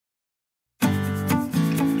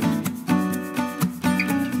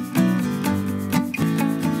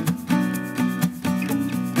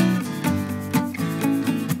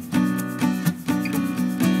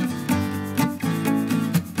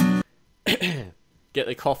get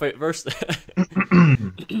the cough out first.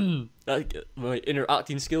 My inner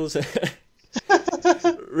acting skills.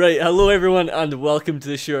 Right, hello everyone, and welcome to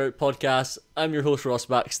the Shootout Podcast. I'm your host Ross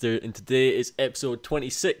Baxter, and today is episode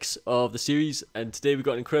 26 of the series. And today we've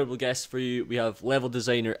got an incredible guest for you. We have level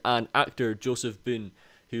designer and actor Josef Boon,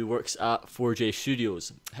 who works at 4J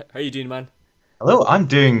Studios. How are you doing, man? Hello, I'm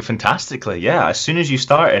doing fantastically. Yeah, as soon as you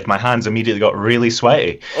started, my hands immediately got really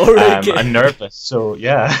sweaty Okay. and nervous. So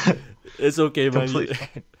yeah, It's okay, man. completely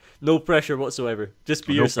No pressure whatsoever. Just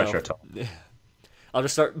be no yourself. pressure at all. I'll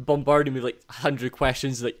just start bombarding with like 100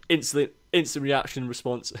 questions, like instant reaction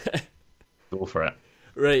response. Go for it.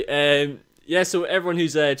 Right. Yeah. So everyone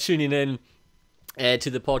who's tuning in to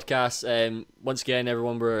the podcast, once again,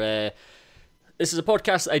 everyone, this is a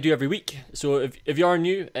podcast that I do every week. So if you are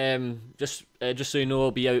new, just so you know,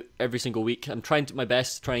 I'll be out every single week. I'm trying my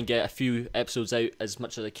best to try and get a few episodes out as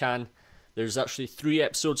much as I can. There's actually 3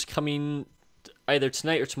 episodes coming either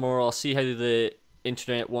tonight or tomorrow. I'll see how the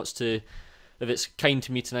internet wants to. If it's kind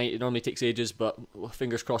to me tonight, it normally takes ages, but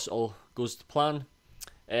fingers crossed it all goes to plan.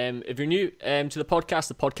 If you're new to the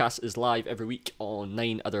podcast is live every week on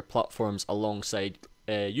 9 other platforms alongside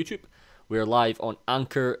YouTube. We're live on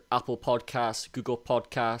Anchor, Apple Podcasts, Google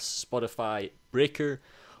Podcasts, Spotify, Breaker,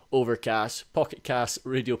 Overcast, Pocket Cast,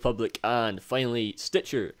 Radio Public, and finally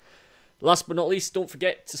Stitcher. Last but not least, don't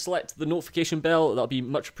forget to select the notification bell. That'll be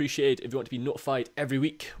much appreciated if you want to be notified every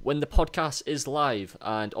week when the podcast is live.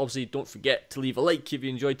 And obviously, don't forget to leave a like if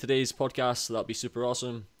you enjoyed today's podcast. That'll be super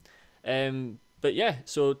awesome. But yeah,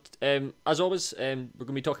 so as always, we're going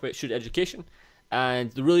to be talking about student education.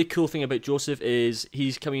 And the really cool thing about Josef is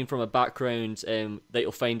he's coming from a background that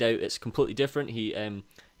you'll find out it's completely different.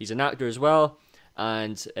 He's an actor as well,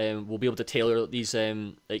 and we'll be able to tailor these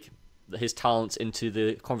his talents into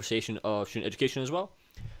the conversation of student education as well.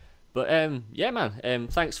 But yeah, man,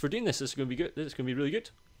 thanks for doing this. This is going to be good. This is going to be really good.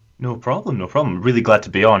 No problem, no problem. Really glad to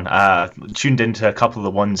be on. Tuned into a couple of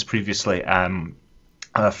the ones previously.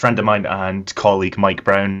 A friend of mine and colleague Mike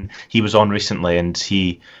Brown, he was on recently, and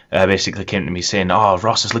he basically came to me saying, "Oh,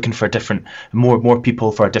 Ross is looking for more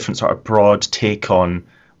people for a different sort of broad take on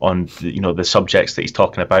the subjects that he's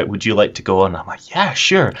talking about. Would you like to go on?" I'm like, "Yeah,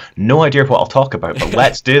 sure. No idea what I'll talk about, but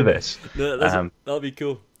let's do this." No, that'll be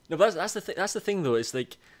cool. No, but that's the thing. That's the thing, though. It's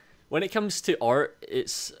like when it comes to art,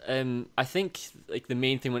 it's I think like the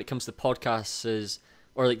main thing when it comes to podcasts is.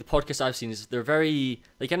 Or like the podcasts I've seen is they're very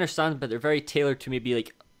like I understand, but they're very tailored to maybe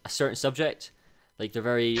like a certain subject. Like they're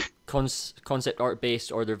very concept art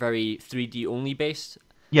based, or they're very 3D only based.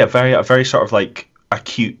 Yeah, a very sort of like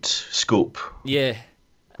acute scope. Yeah.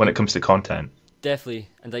 When it comes to content. Definitely,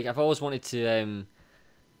 and like I've always wanted to,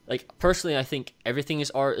 like personally, I think everything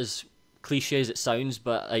is art, as cliche as it sounds,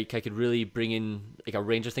 but like I could really bring in like a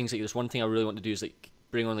range of things. Like there's one thing I really want to do is like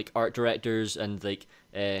bring on like art directors and like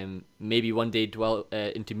maybe one day dwell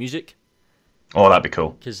into music. Oh, that'd be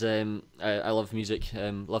cool. Because I love music,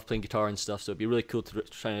 love playing guitar and stuff, so it'd be really cool to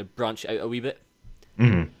try to branch out a wee bit.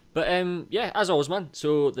 Mm-hmm. But yeah, as always, man.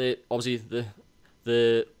 So the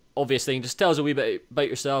obvious thing, just tell us a wee bit about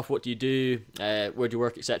yourself. What do you do? Where do you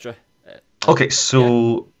work, etc. Okay,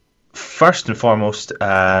 so first and foremost,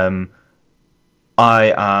 I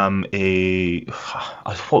am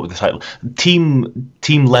what would the title?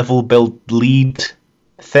 Team level build lead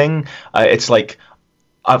thing. It's like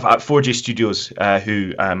I've at 4J Studios,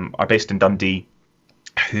 who are based in Dundee,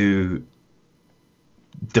 who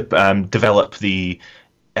develop the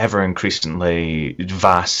ever increasingly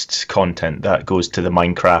vast content that goes to the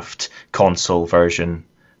Minecraft console version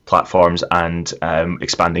platforms and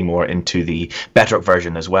expanding more into the Bedrock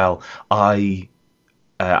version as well. I'm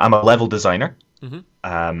a level designer. Mm-hmm.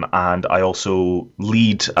 And I also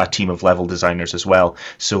lead a team of level designers as well.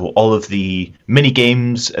 So all of the mini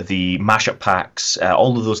games, the mashup packs,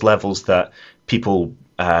 all of those levels that people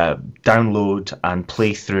download and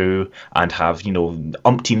play through and have,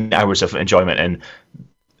 umpteen hours of enjoyment in,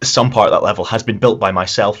 some part of that level has been built by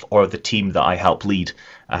myself or the team that I help lead.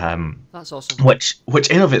 That's awesome. Which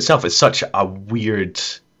in of itself is such a weird,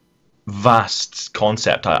 vast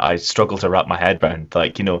concept. I struggle to wrap my head around.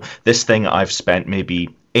 Like, this thing I've spent maybe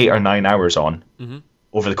 8 or 9 hours on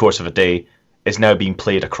over the course of a day is now being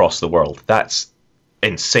played across the world. That's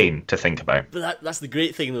insane to think about. But that's the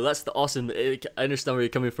great thing, though. That's the awesome. I understand where you're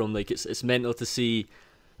coming from. Like, it's mental to see,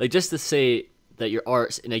 like, just to say that your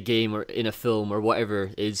art's in a game or in a film or whatever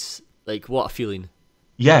is like, what a feeling.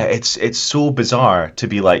 Yeah, it's so bizarre to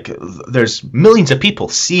be like, there's millions of people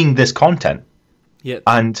seeing this content. Yep.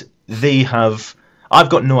 And I've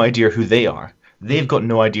got no idea who they are. They've got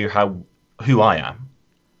no idea who I am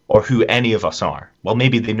or who any of us are. Well,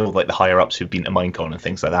 maybe they know like the higher ups who've been to Minecon and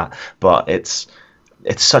things like that, but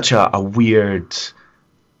it's such a weird,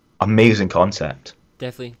 amazing concept.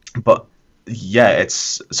 Definitely. But yeah,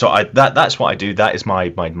 it's so that's what I do. That is my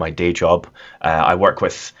day job. I work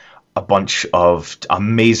with a bunch of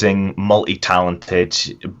amazing,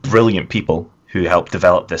 multi-talented, brilliant people who help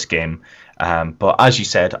develop this game. But as you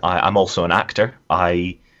said, I'm also an actor.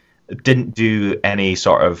 I didn't do any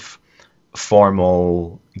sort of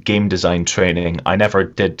formal game design training. I never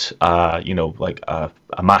did, like a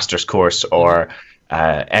master's course or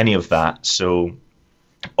any of that. So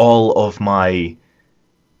all of my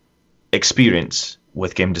experience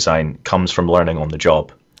with game design comes from learning on the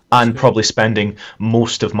job and probably spending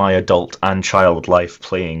most of my adult and child life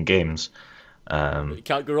playing games. You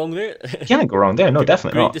can't go wrong there. Can't go wrong there. No,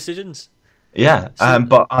 definitely Great not. decisions. Yeah,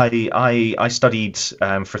 but I studied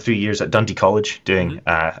for 3 years at Dundee College doing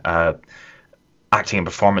acting and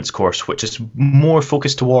performance course, which is more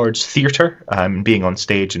focused towards theatre, being on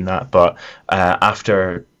stage and that. But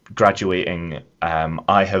after graduating,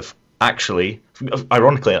 I have actually,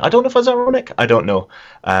 ironically, I don't know if it's ironic, I don't know,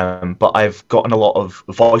 but I've gotten a lot of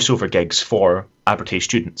voiceover gigs for Abertay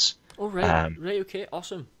students. Oh, right, right, okay,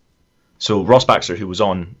 awesome. So Ross Baxter, who was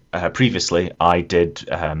on previously, I did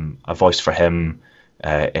a voice for him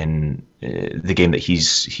in the game that he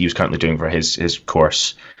was currently doing for his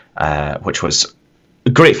course, which was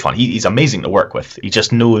great fun. He's amazing to work with. He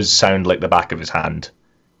just knows sound like the back of his hand,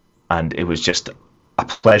 and it was just a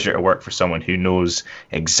pleasure to work for someone who knows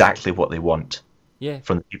exactly what they want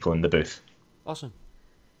from the people in the booth. Awesome.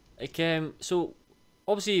 Like, so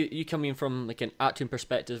obviously you coming from like an acting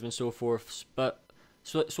perspective and so forth, but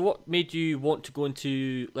so what made you want to go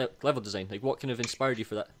into level design? Like, what kind of inspired you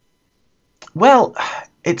for that? Well,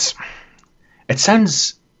 it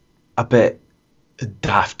sounds a bit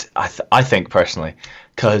daft, I think personally,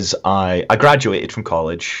 because I graduated from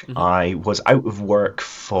college. I was out of work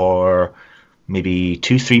for maybe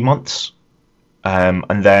 2-3 months,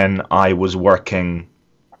 and then I was working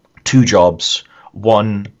 2 jobs.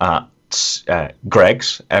 One at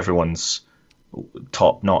Greg's, everyone's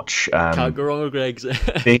top-notch Can't go wrong with Greg's.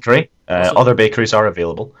 bakery. Awesome. Other bakeries are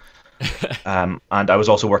available. And I was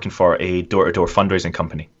also working for a door-to-door fundraising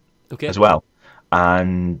company as well.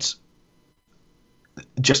 And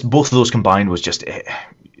just both of those combined was just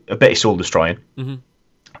a bit soul-destroying.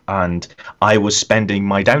 And I was spending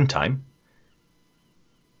my downtime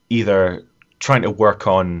either trying to work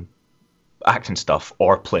on acting stuff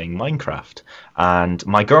or playing Minecraft. And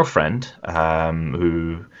my girlfriend,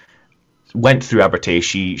 who went through Abertay,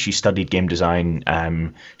 she studied game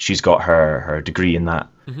design. She's got her degree in that.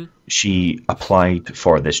 She applied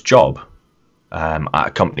for this job at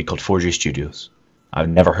a company called 4G Studios. I've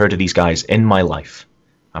never heard of these guys in my life.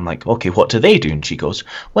 I'm like, okay, what do they do? And she goes,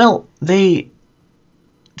 well, they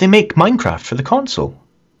make Minecraft for the console.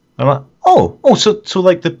 I'm like, oh, so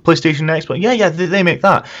like the PlayStation Xbox? Yeah, they make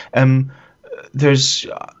that. I'm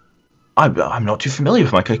not too familiar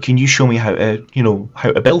with Minecraft. Can you show me how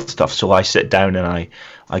to build stuff? So I sit down and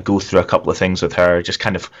I go through a couple of things with her, just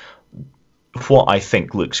kind of what I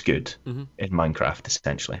think looks good in Minecraft,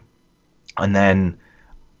 essentially. And then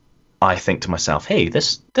I think to myself, hey,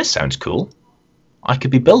 this sounds cool. I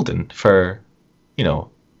could be building for,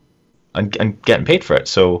 and getting paid for it.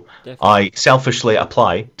 So definitely. I selfishly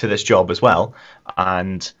apply to this job as well,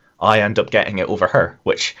 and I end up getting it over her,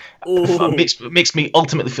 which makes me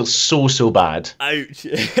ultimately feel so bad. Ouch.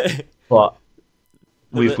 But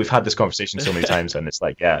we've had this conversation so many times, and it's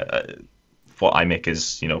like, what I make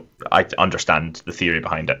is, I understand the theory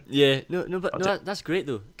behind it. Yeah, that's great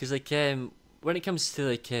though, because like when it comes to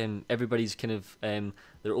like everybody's kind of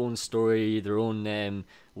their own story, their own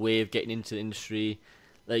way of getting into the industry,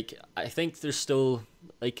 like I think there's still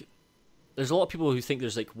like there's a lot of people who think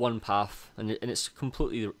there's like one path, and it's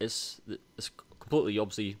completely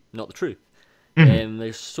obviously not the truth.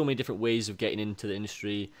 There's so many different ways of getting into the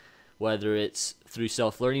industry, whether it's through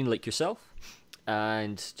self-learning like yourself,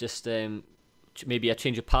 and just maybe a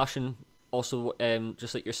change of passion also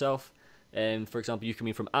just like yourself. For example, you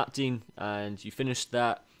coming from acting and you finished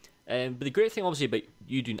that. But the great thing obviously about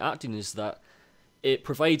you doing acting is that it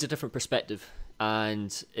provides a different perspective,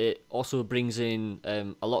 and it also brings in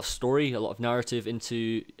a lot of story, a lot of narrative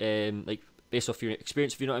into like based off your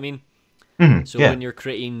experience, if you know what I mean. So when you're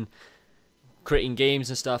creating games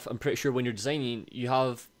and stuff, I'm pretty sure when you're designing, you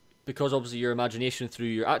have, because obviously your imagination through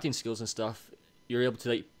your acting skills and stuff, you're able to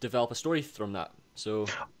like develop a story from that. So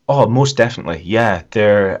most definitely, yeah.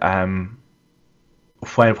 There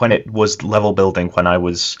when it was level building,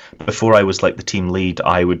 before I was like the team lead,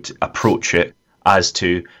 I would approach it as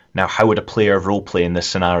to, now how would a player role play in this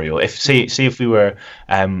scenario? If say if we were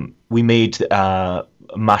we made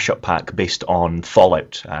mashup pack based on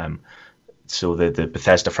Fallout. So the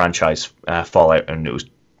Bethesda franchise Fallout, and it was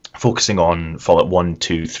focusing on Fallout 1,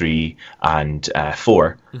 2, 3, and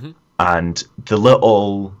 4. Mm-hmm. And the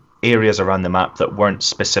little areas around the map that weren't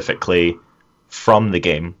specifically from the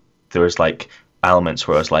game, there was like elements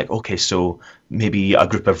where I was like, okay, so maybe a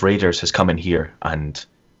group of raiders has come in here and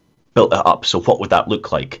built it up. So what would that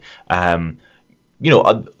look like? The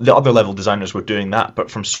other level designers were doing that,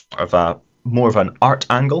 but from sort of a more of an art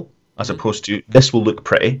angle, as opposed to this will look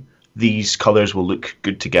pretty, these colors will look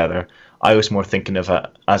good together. I was more thinking of it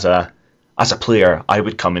as a player. I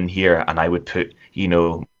would come in here and I would put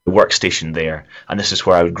the workstation there, and this is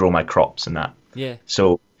where I would grow my crops and that. Yeah.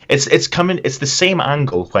 So it's the same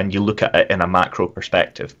angle when you look at it in a macro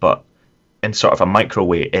perspective, but in sort of a micro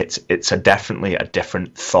way, it's definitely a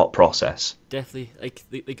different thought process. Definitely.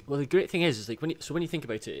 Well, the great thing is like when you think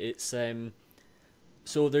about it, it's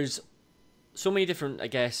so there's so many different, I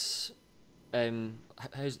guess,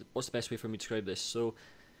 what's the best way for me to describe this? So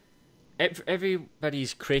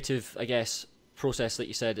everybody's creative, I guess, process, like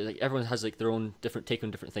you said, like everyone has like their own different take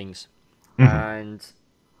on different things. Mm-hmm.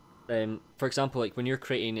 And for example, like when you're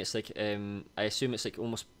creating, it's like I assume it's like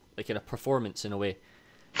almost like in a performance in a way.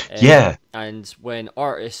 Yeah. And when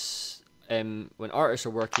artists are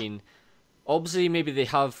working, obviously maybe they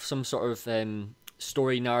have some sort of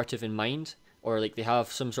story narrative in mind, or like they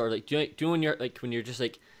have some sort of like do you know when you're just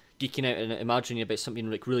like geeking out and imagining about something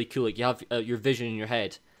like really cool, like you have your vision in your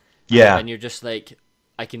head. Yeah. And you're just like,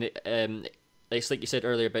 I can it's like you said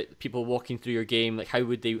earlier about people walking through your game, like how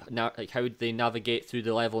would they navigate through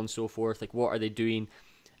the level and so forth, like what are they doing,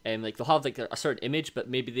 like they'll have like a certain image, but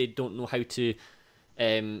maybe they don't know how to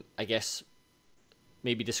I guess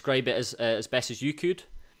maybe describe it as best as you could.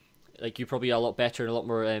 Like you're probably a lot better and a lot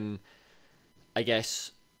more I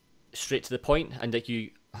guess straight to the point, and like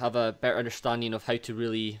you have a better understanding of how to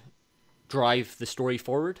really drive the story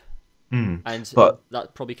forward. But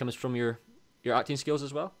that probably comes from your acting skills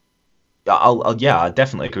as well. I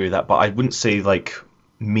definitely agree with that, but I wouldn't say like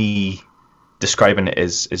me describing it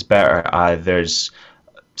is better. There's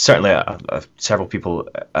certainly several people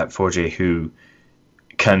at 4J who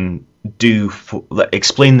can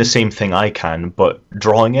explain the same thing I can, but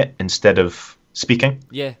drawing it instead of speaking.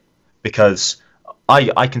 Yeah. Because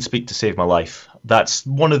I can speak to save my life. That's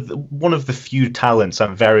one of the few talents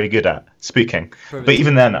I'm very good at, speaking. Perfect. But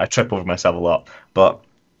even then, I trip over myself a lot. But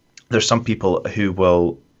there's some people who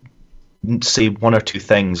will say one or two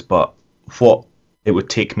things, but what it would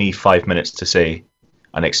take me 5 minutes to say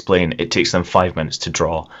and explain, it takes them 5 minutes to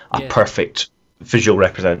draw a perfect visual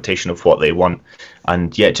representation of what they want.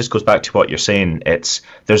 And yeah, it just goes back to what you're saying.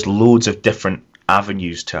 There's loads of different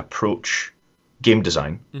avenues to approach game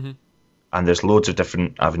design. Mm-hmm. And there's loads of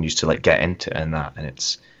different avenues to like get into and that,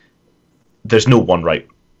 and there's no one right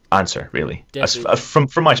answer really, from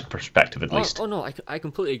my perspective at least. Oh no, I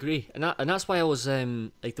completely agree, and that's why I was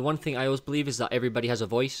like the one thing I always believe is that everybody has a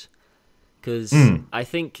voice, because I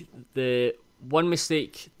think the one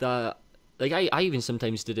mistake that like I even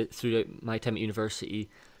sometimes did it throughout my time at university,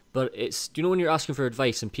 but it's, do you know when you're asking for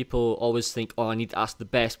advice and people always think, oh, I need to ask the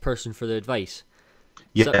best person for the advice.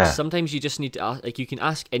 Yeah. So, sometimes you just need to ask, like you can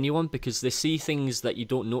ask anyone because they see things that you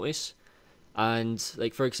don't notice, and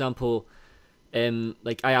like for example,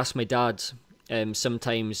 like I ask my dad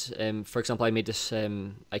sometimes, for example, I made this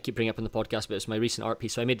I keep bringing up on the podcast, but it's my recent art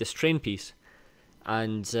piece. So I made this train piece,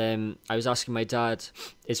 and I was asking my dad,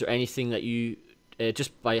 is there anything that you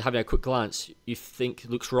just by having a quick glance you think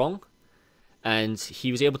looks wrong? And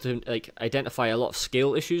he was able to like identify a lot of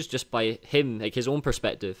scale issues just by him, like his own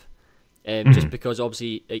perspective. Just because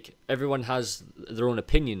obviously like everyone has their own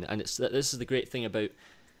opinion, and this is the great thing about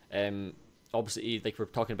obviously like we're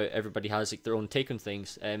talking about, everybody has like their own take on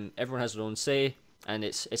things. Everyone has their own say, and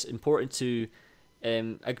it's important to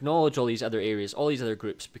acknowledge all these other areas, all these other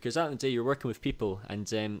groups, because at the end of the day you're working with people, and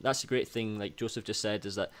that's the great thing, like Joseph just said,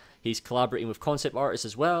 is that he's collaborating with concept artists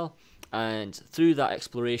as well, and through that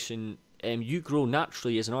exploration you grow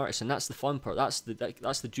naturally as an artist, and that's the fun part. That's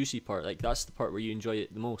the juicy part. Like that's the part where you enjoy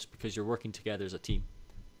it the most, because you're working together as a team.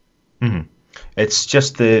 Mm-hmm. It's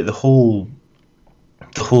just the whole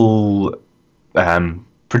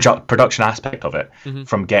production aspect of it,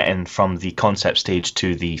 from getting from the concept stage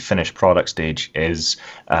to the finished product stage is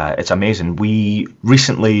it's amazing. We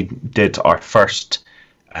recently did our first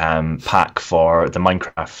pack for the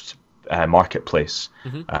Minecraft marketplace,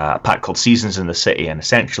 a pack called Seasons in the City, and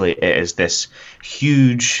essentially it is this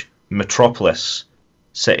huge metropolis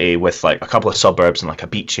city with like a couple of suburbs and like a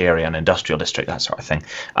beach area, an industrial district, that sort of thing,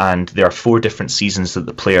 and there are 4 different seasons that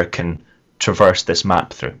the player can traverse this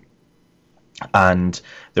map through. And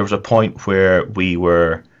there was a point where we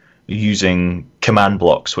were using command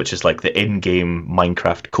blocks, which is like the in-game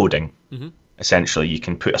Minecraft coding. Mm-hmm. Essentially, you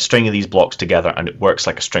can put a string of these blocks together, and it works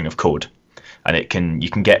like a string of code. And you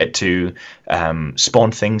can get it to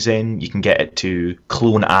spawn things in. You can get it to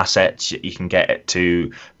clone assets. You can get it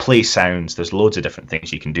to play sounds. There's loads of different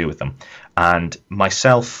things you can do with them. And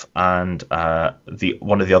myself and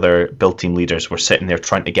one of the other build team leaders were sitting there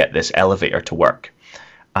trying to get this elevator to work,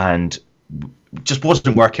 and just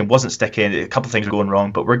wasn't working, wasn't sticking. A couple of things were going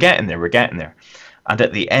wrong, but we're getting there. And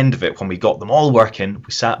at the end of it, when we got them all working,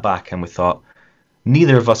 we sat back and we thought,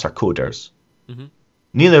 neither of us are coders. Mm-hmm.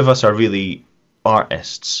 Neither of us are really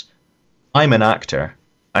artists. I'm an actor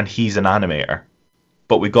and he's an animator,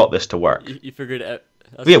 but we got this to work. You figured it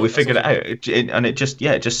out. We figured it out, and it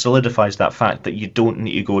just solidifies that fact that you don't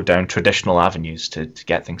need to go down traditional avenues to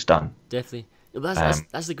get things done. Definitely.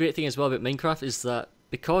 That's the great thing as well about Minecraft, is that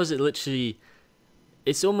because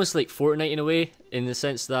it's almost like Fortnite in a way, in the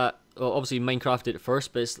sense that, well, obviously Minecraft did it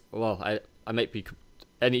first, but I might be,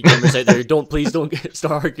 any gamers out there, please don't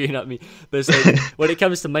start arguing at me, but it's like, when it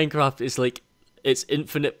comes to Minecraft, it's like, it's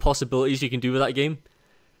infinite possibilities you can do with that game.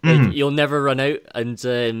 Like, you'll never run out,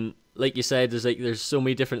 and like you said, there's so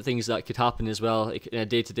many different things that could happen as well, like in a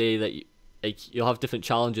day-to-day, that you'll have different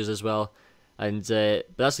challenges as well. And but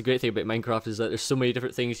that's the great thing about Minecraft, is that there's so many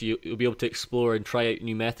different things you'll be able to explore and try out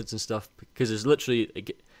new methods and stuff, because there's literally,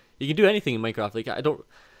 you can do anything in Minecraft. Like, I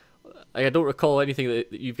don't recall anything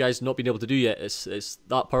that you guys not been able to do yet. It's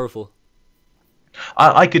that powerful.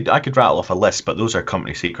 I could rattle off a list, but those are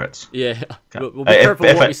company secrets. Yeah, we'll be careful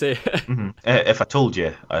what we say. If I told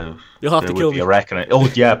you, you'll have to kill me. A reckoning. Oh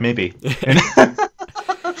yeah, maybe.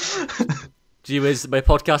 Gee whiz, my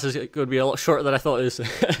podcast is going to be a lot shorter than I thought it was.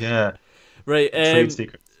 Yeah. Right. Trade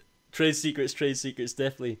secrets. Trade secrets,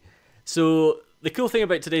 definitely. So the cool thing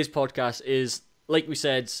about today's podcast is, like we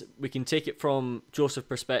said, we can take it from Joseph's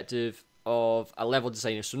perspective of a level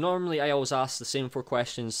designer. So normally I always ask the same 4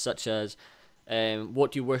 questions, such as,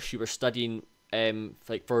 what do you wish you were studying,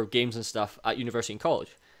 like for games and stuff at university and college?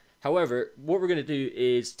 However, what we're going to do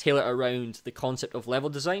is tailor it around the concept of level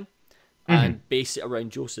design and base it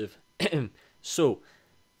around Joseph. So,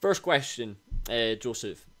 first question,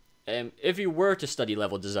 Joseph. If you were to study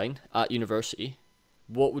level design at university,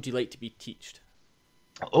 what would you like to be taught?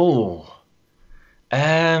 Oh,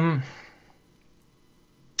 I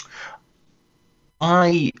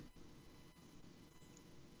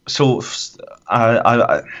It's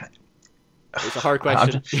a hard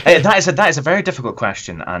question. That is a very difficult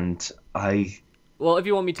question, and Well, if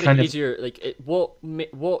you want me to make it easier, like,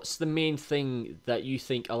 what's the main thing that you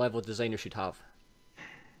think a level designer should have?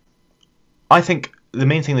 I think the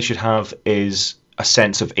main thing they should have is a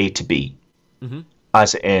sense of A to B.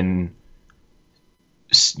 As in,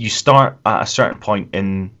 you start at a certain point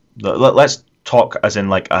in, let's talk as in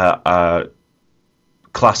like a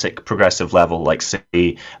classic progressive level, like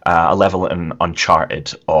say a level in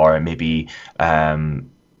Uncharted, or maybe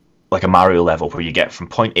like a Mario level where you get from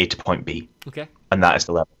point A to point B. Okay. And that is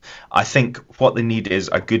the level. I think what they need is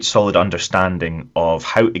a good solid understanding of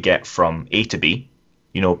how to get from A to B,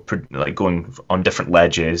 like going on different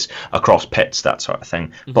ledges, across pits, that sort of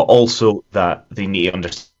thing. But also that they need to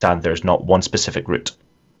understand there's not one specific route.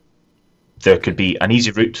 There could be an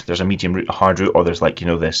easy route, there's a medium route, a hard route, or there's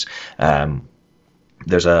this,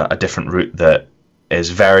 there's a different route that is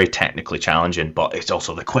very technically challenging, but it's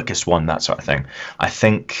also the quickest one, that sort of thing. I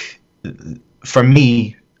think, for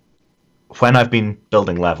me, when I've been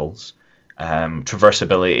building levels,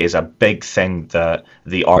 traversability is a big thing that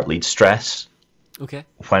the art leads stress. Okay.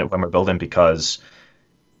 When we're building, because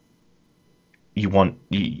you want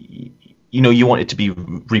it to be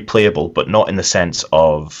replayable, but not in the sense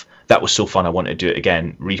of that was so fun I want to do it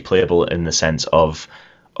again. Replayable in the sense of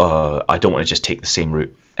I don't want to just take the same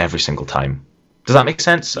route every single time. Does that make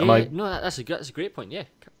sense? Yeah, no, that's a great point. Yeah,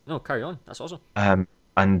 no, carry on. That's awesome.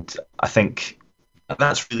 And I think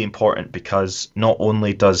that's really important, because not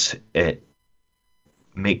only does it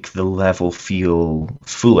make the level feel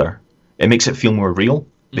fuller, it makes it feel more real.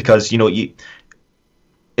 Because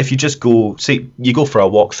if you just go, say you go for a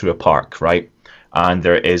walk through a park, right, and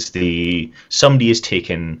there is somebody is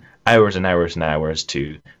taking hours and hours and hours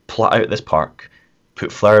to plot out this park,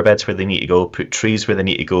 put flower beds where they need to go, put trees where they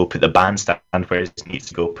need to go, put the bandstand where it needs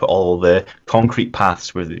to go, put all the concrete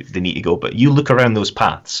paths where they need to go. But you look around those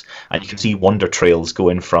paths and you can see wonder trails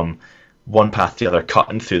going from one path to the other,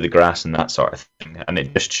 cutting through the grass and that sort of thing. And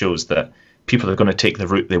it just shows that people are going to take the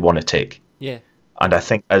route they want to take. Yeah. And I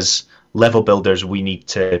think as level builders, we need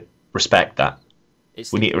to respect that.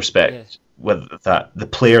 We need to respect whether that the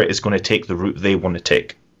player is going to take the route they want to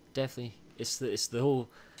take. Definitely. it's the whole.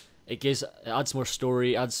 It adds more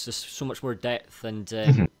story, adds just so much more depth, and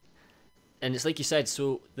and it's like you said.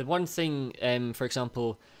 So the one thing, for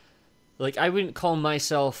example, like I wouldn't call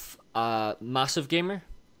myself a massive gamer,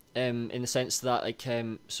 in the sense that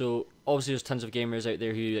so obviously there's tons of gamers out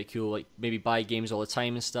there who like maybe buy games all the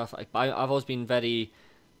time and stuff. I've always been very,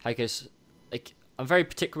 I guess, like I'm very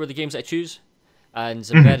particular with the games that I choose, and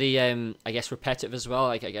I'm very I guess repetitive as well.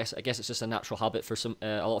 Like I guess it's just a natural habit for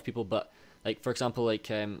a lot of people, but. Like for example, like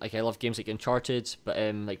I love games like Uncharted, but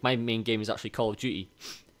like my main game is actually Call of Duty.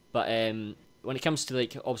 But when it comes to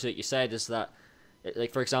like obviously like you said is that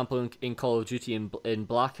like for example in Call of Duty in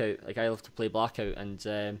Blackout, like I love to play Blackout,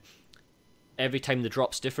 and every time the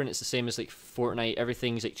drop's different. It's the same as like Fortnite.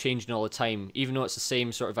 Everything's like changing all the time, even though it's the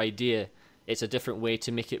same sort of idea. It's a different way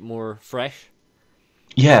to make it more fresh.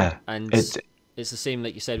 Yeah, and it's the same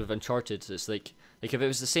like you said with Uncharted. It's like if it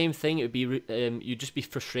was the same thing, it would be you'd just be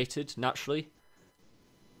frustrated naturally.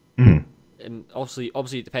 And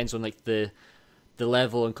obviously it depends on like the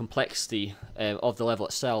level and complexity of the level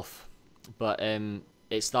itself, but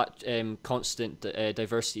it's that constant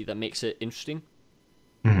diversity that makes it interesting.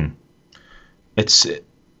 It's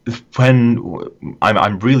when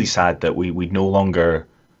I'm really sad that we no longer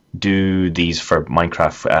do these for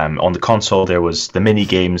Minecraft. On the console, there was the mini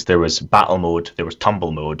games, there was battle mode, there was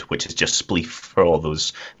tumble mode, which is just spleef for all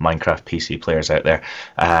those Minecraft PC players out there,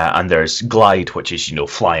 and there's glide, which is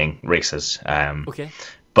flying races. Okay.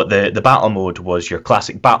 But the battle mode was your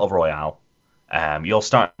classic battle royale. You all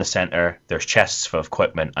start in the center. There's chests for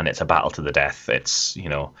equipment, and it's a battle to the death. It's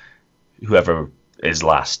whoever is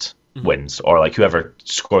last wins, or like whoever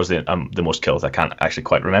scores the most kills. I can't actually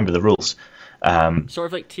quite remember the rules. Sort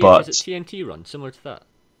of like is it TNT Run, similar to that?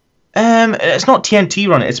 It's not TNT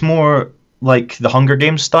Run. It's more like the Hunger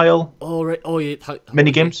Games style. Oh right. Oh yeah.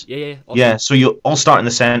 Mini games. Yeah. Awesome. Yeah. So you all start in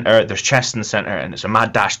the center. There's chests in the center, and it's a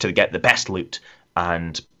mad dash to get the best loot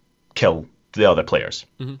and kill the other players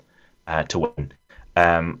to win.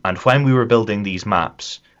 And when we were building these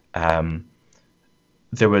maps,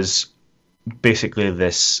 there was basically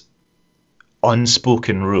this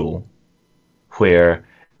unspoken rule where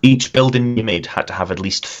each building you made had to have at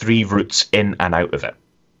least 3 routes in and out of it.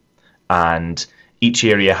 And each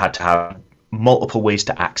area had to have multiple ways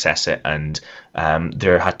to access it, and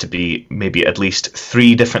there had to be maybe at least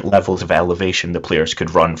 3 different levels of elevation the players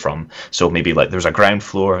could run from. So maybe like there was a ground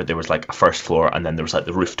floor, there was like a first floor, and then there was like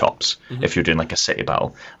the rooftops if you're doing like a city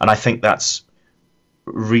battle. And I think that's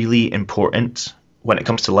really important when it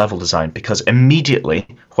comes to level design, because immediately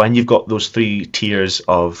when you've got those 3 tiers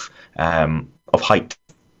of height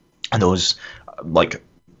and those like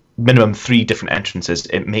minimum 3 different entrances,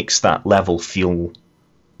 it makes that level feel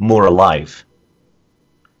more alive.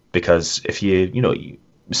 Because if you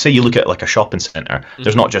say you look at like a shopping center,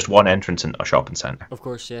 there's not just one entrance in a shopping center. Of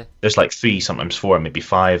course, yeah. There's like 3, sometimes 4, maybe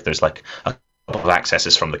 5. There's like a couple of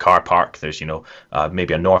accesses from the car park. There's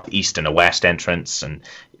maybe a northeast and a west entrance, and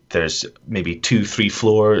there's maybe 2-3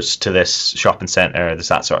 floors to this shopping center. There's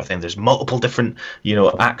that sort of thing. There's multiple different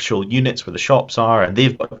actual units where the shops are, and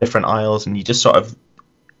they've got different aisles, and you just sort of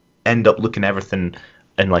end up looking at everything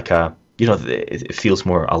in like a it feels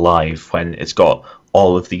more alive when it's got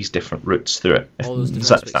all of these different routes through it. If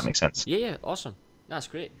that makes sense. Yeah, awesome. That's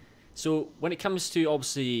great. So when it comes to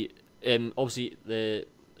obviously the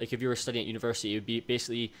like if you were studying at university, it would be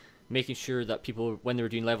basically making sure that people, when they were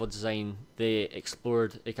doing level design, they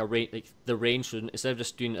explored like the range. So instead of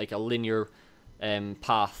just doing like a linear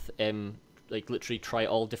path, like literally try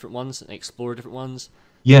all different ones and explore different ones.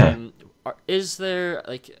 Yeah. Is there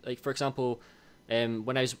like for example,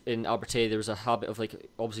 when I was in Alberta, there was a habit of like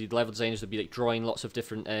obviously the level designers would be like drawing lots of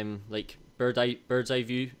different like bird's eye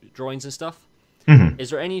view drawings and stuff. Is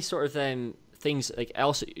there any sort of things like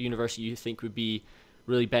else at university you think would be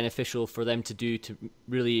really beneficial for them to do to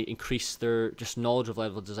really increase their just knowledge of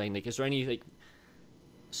level design? Like, is there any like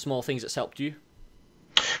small things that's helped you?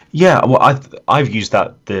 Yeah, well, I've used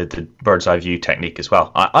the bird's eye view technique as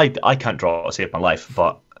well. I can't draw to save my life,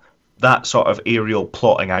 but that sort of aerial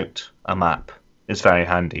plotting out a map is very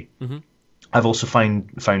handy. I've also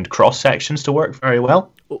found cross sections to work very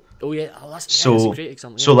well. Oh yeah, that's a great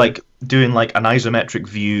example. Yeah. So like doing like an isometric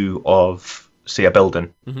view of say a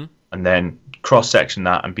building, and then cross section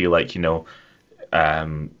that and be like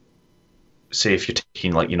say if you're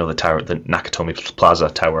taking like the tower, the Nakatomi Plaza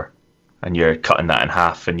tower, and you're cutting that in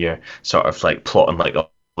half, and you're sort of like plotting like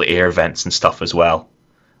all the air vents and stuff as well,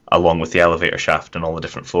 along with the elevator shaft and all the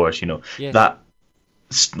different floors. That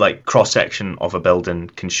like cross section of a building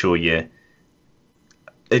can show you.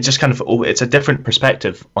 It just kind of it's a different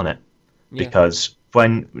perspective on it, because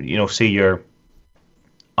when say you're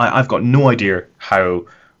I've got no idea how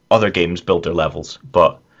other games build their levels,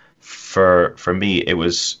 but for me it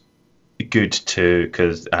was good to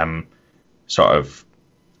sort of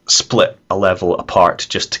split a level apart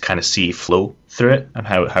just to kind of see flow through it and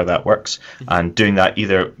how that works. And doing that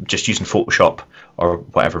either just using Photoshop or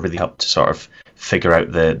whatever really helped to sort of figure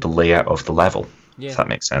out the layout of the level, if that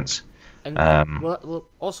makes sense. And well,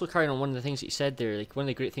 also carrying on one of the things that you said there, like one of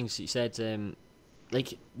the great things that you said,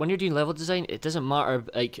 like when you're doing level design, it doesn't matter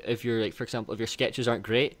like if you're like, for example, if your sketches aren't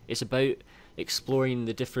great, it's about exploring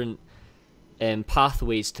the different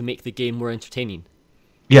pathways to make the game more entertaining.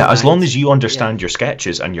 Yeah, as long as you understand your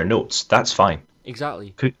sketches and your notes, that's fine.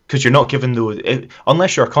 Exactly. Because you're not given those,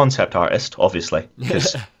 unless you're a concept artist, obviously.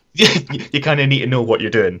 Because you kind of need to know what you're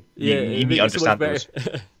doing. You need to understand those.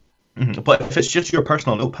 But if it's just your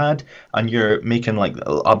personal notepad and you're making like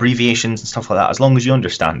abbreviations and stuff like that, as long as you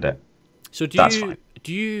understand it, so that's fine.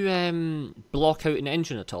 Do you block out an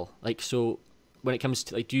engine at all? Like, so when it comes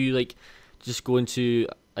to like, do you like just go into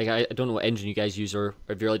like I don't know what engine you guys use or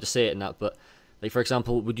if you're allowed to say it in that, but like for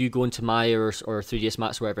example, would you go into Maya or 3ds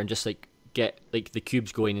Max or whatever and just like get like the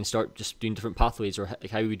cubes going and start just doing different pathways, or like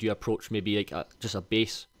how would you approach maybe like just a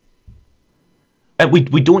base? We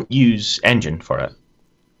don't use engine for it.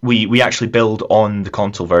 We actually build on the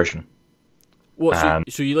console version. What?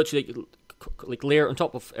 So you literally like layer it on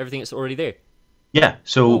top of everything that's already there? Yeah.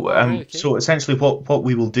 So okay. So essentially, what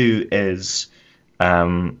we will do is,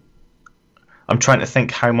 I'm trying to think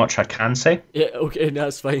how much I can say. Yeah. Okay. No,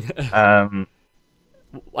 that's fine.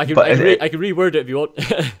 I can reword it if you want.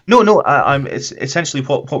 No. It's essentially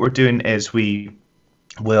what we're doing is we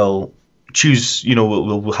will choose.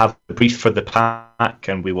 We'll have a brief for the pack,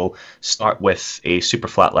 and we will start with a super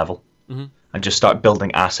flat level, and just start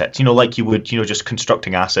building assets. Like you would, just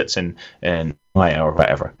constructing assets in Maya or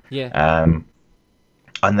whatever. Yeah.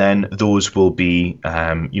 And then those will be,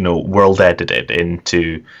 world edited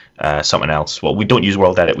into something else. Well, we don't use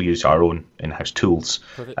world edit; we use our own in-house tools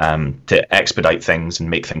to expedite things and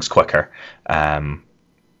make things quicker.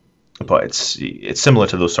 But it's similar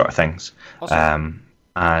to those sort of things. Awesome.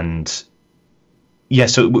 And yeah,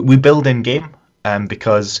 so we build in game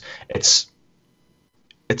because it's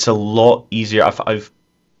a lot easier. I've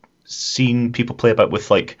seen people play about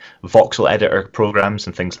with like voxel editor programs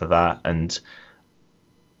and things like that, and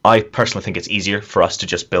I personally think it's easier for us to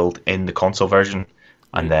just build in the console version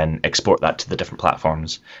and then export that to the different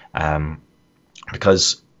platforms,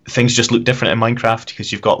 because things just look different in Minecraft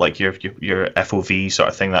because you've got like your FOV sort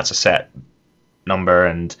of thing. That's a set number,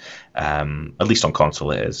 and at least on console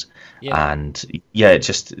it is. Yeah. And yeah, it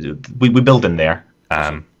just we build in there.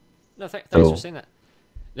 No, thanks for saying that.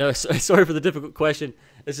 No, sorry for the difficult question.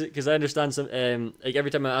 Is it because I understand some like every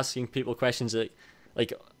time I'm asking people questions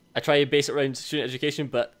like I try to base it around student education,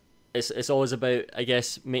 but it's always about, I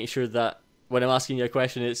guess, making sure that when I'm asking you a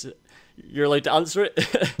question, you're allowed to answer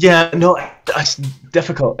it. Yeah, no, that's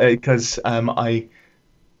difficult because I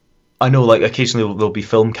know like occasionally there'll be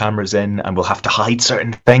film cameras in and we'll have to hide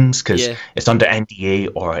certain things because it's under NDA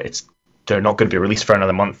or they're not going to be released for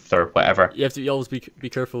another month or whatever. You have to always be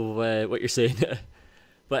careful of what you're saying.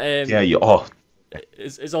 But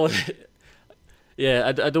it's all. Yeah,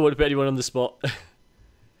 I don't want to put anyone on the spot.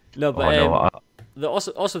 No, but the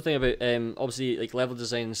also thing about obviously like level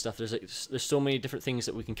design and stuff. There's so many different things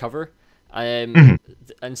that we can cover, and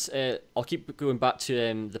I'll keep going back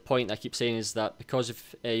to the point I keep saying is that because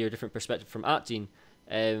of your different perspective from acting,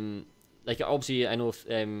 like obviously I know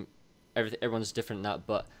everyone's different in that,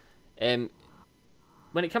 but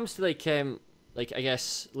when it comes to like I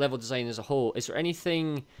guess level design as a whole, is there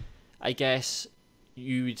anything I guess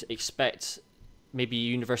you'd expect maybe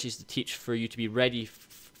universities to teach for you to be ready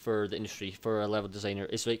for the industry for a level designer?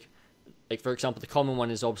 Is like for example, the common one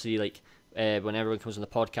is obviously like when everyone comes on the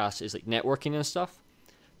podcast is like networking and stuff.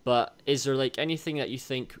 But is there like anything that you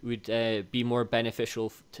think would be more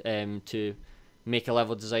beneficial to make a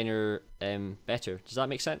level designer better? Does that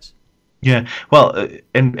make sense? Yeah. Well,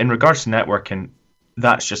 in regards to networking,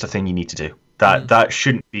 that's just a thing you need to do. That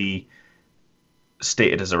shouldn't be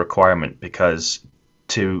stated as a requirement because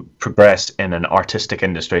to progress in an artistic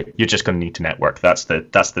industry, you're just going to need to network. That's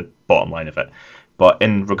the bottom line of it. But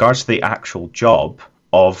in regards to the actual job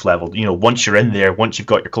of level, once you're in there, once you've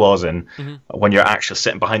got your claws in, when you're actually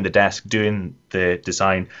sitting behind the desk doing the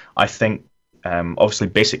design, I think obviously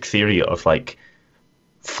basic theory of like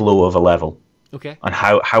flow of a level. Okay. And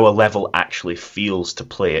how a level actually feels to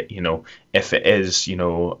play it. If it is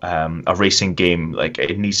a racing game, like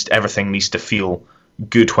everything needs to feel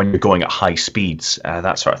good when you're going at high speeds,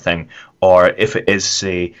 that sort of thing. Or if it is,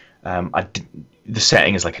 say, the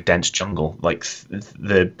setting is like a dense jungle, like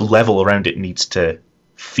the level around it needs to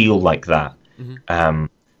feel like that, Mm-hmm.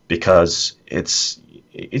 because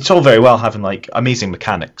it's all very well having like amazing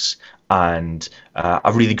mechanics and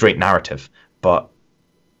a really great narrative, but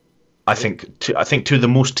I think two of the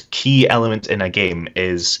most key elements in a game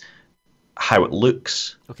is how it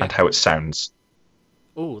looks Okay. and how it sounds.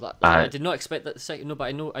 Oh, that I Uh, did not expect that. The second, no, but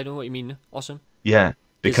I know what you mean. Awesome. yeah,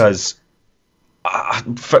 Because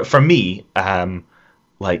because for me,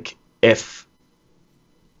 like if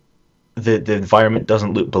the environment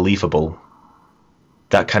doesn't look believable,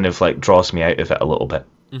 that kind of like draws me out of it a little bit.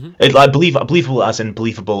 mm-hmm. I believe believable as in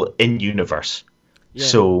believable in universe. Yeah.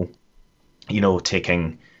 So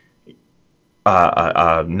taking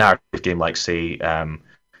a narrative game like say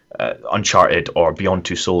Uncharted or Beyond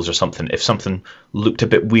Two Souls or something, if something looked a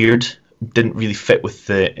bit weird, didn't really fit with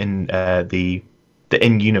the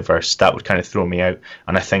in universe, that would kind of throw me out.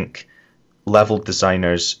 And I think level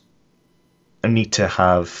designers need to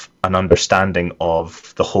have an understanding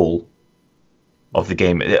of the whole of the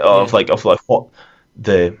game, Yeah. of like what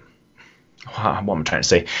the what I'm trying to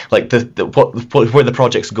say, like the what where the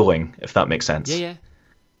project's going, if that makes Yeah. sense. Yeah.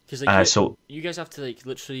 Because like So you guys have to like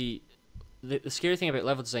literally. The scary thing about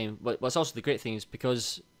level design, but what's also the great thing is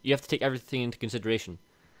because you have to take everything into consideration.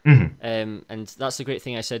 mhm, And that's the great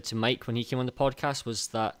thing I said to Mike when he came on the podcast was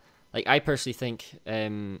that, like, I personally think,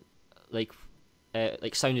 like,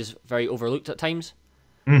 sound is very overlooked at times,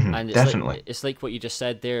 mhm, and definitely. it's like what you just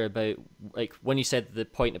said there about like when you said the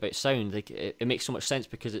point about sound, like it makes so much sense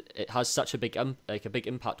because it has such a big like a big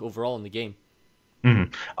impact overall in the game.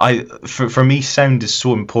 For me, sound is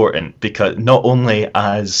so important because not only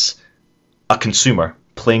as a consumer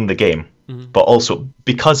playing the game, Hmm. but also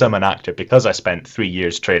because I'm an actor, because I spent 3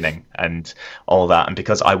 years training and all that, and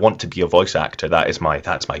because I want to be a voice actor, that's my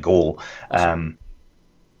goal. Awesome.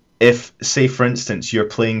 If, say, for instance, you're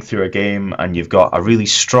playing through a game and you've got a really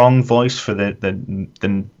strong voice for the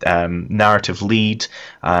narrative lead,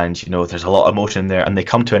 and there's a lot of emotion there, and they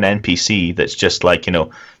come to an NPC that's just like,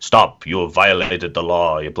 stop, you have violated the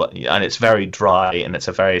law, and it's very dry, and it's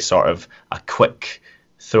a very sort of a quick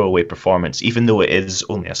throwaway performance, even though it is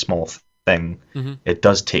only a small thing, Hmm. it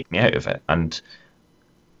does take me out of it. And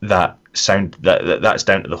that's down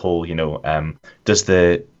to the whole, does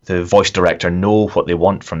the voice director know what they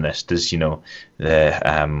want from this? Does the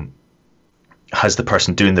has the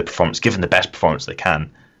person doing the performance given the best performance they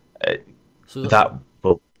can? uh, So that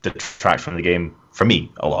will detract from the game for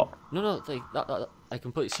me a lot. no, like that I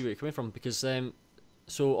completely see where you're coming from because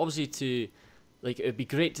so obviously to like it'd be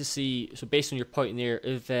great to see. So based on your point in there,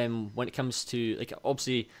 if when it comes to like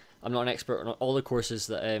obviously I'm not an expert on all the courses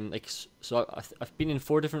that so I've been in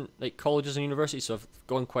 4 different like colleges and universities, so I've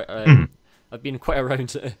gone quite Mhm. I've been quite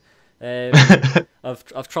around.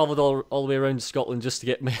 I've travelled all the way around Scotland just to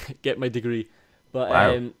get my get my degree, but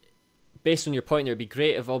Wow. based on your point there, it'd be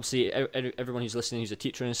great if obviously everyone who's listening who's a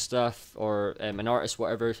teacher and stuff or an artist,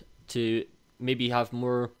 whatever, to maybe have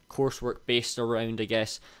more coursework based around, I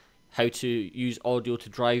guess, how to use audio to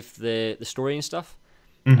drive the story and stuff.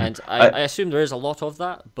 Mhm. And I assume there is a lot of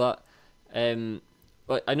that, um,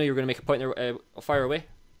 but I know you were going to make a point there. Fire away.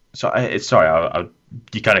 Sorry,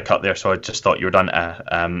 you kind of cut there, so I just thought you were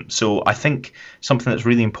done. So I think something that's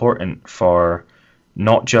really important for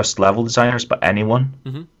not just level designers but anyone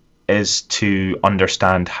Mm-hmm. is to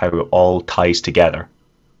understand how it all ties together,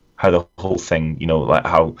 how the whole thing, like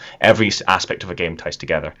how every aspect of a game ties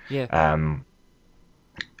together. Yeah.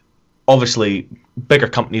 Obviously, bigger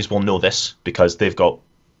companies will know this because they've got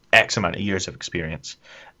X amount of years of experience.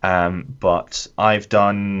 But I've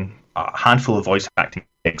done a handful of voice acting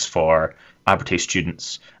gigs for Abertay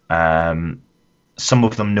students. Some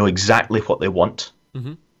of them know exactly what they want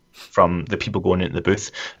Mm-hmm. from the people going into the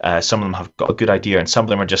booth. Some of them have got a good idea, and some of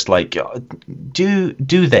them are just like, do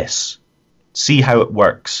this, see how it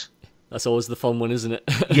works. That's always the fun one, isn't it?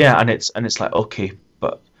 Yeah, and it's like, okay,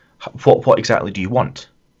 but what exactly do you want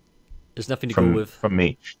There's nothing to go from with.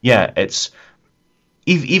 me? Yeah, it's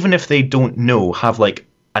even if they don't know, have like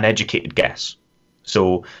an educated guess.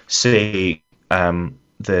 So say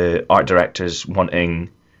the art director's wanting,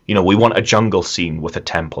 we want a jungle scene with a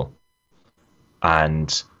temple,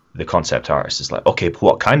 and the concept artist is like, okay, but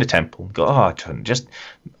what kind of temple? Go, just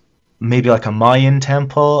maybe like a Mayan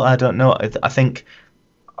temple. I don't know. I think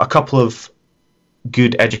a couple of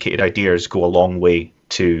good educated ideas go a long way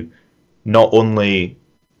to not only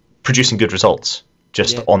producing good results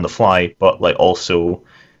just Yeah. on the fly, but like also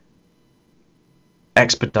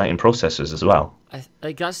expediting processes as well.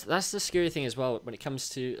 Like that's the scary thing as well when it comes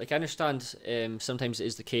to like I understand sometimes it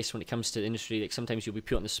is the case when it comes to the industry, like sometimes you'll be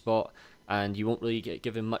put on the spot and you won't really get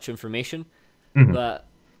given much information, Mhm. but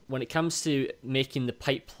when it comes to making the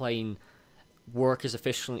pipeline work as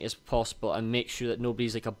efficiently as possible and make sure that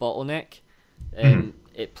nobody's like a bottleneck.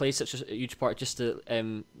 It plays such a huge part just to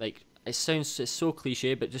like, it's so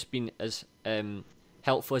cliche, but just being as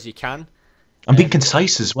helpful as you can. And being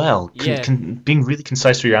concise as well. Yeah. Being really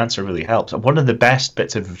concise with your answer really helps. One of the best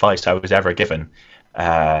bits of advice I was ever given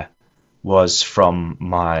was from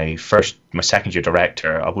my second year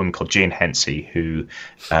director, a woman called Jane Hensey, who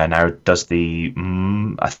now does the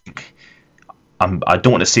I think I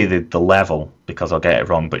don't want to say the level because I'll get it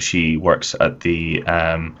wrong, but she works at the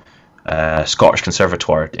Scottish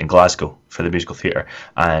Conservatoire in Glasgow for the musical theatre,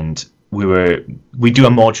 and we do a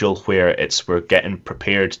module where we're getting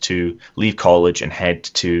prepared to leave college and head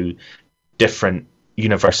to different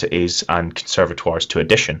universities and conservatoires to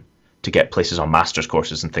audition to get places on master's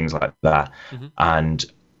courses and things like that. And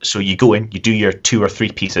so you go in, you do your 2 or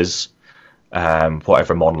 3 pieces,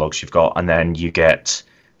 whatever monologues you've got, and then you get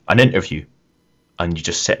an interview and you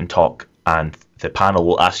just sit and talk, and the panel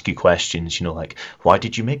will ask you questions, like, why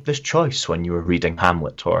did you make this choice when you were reading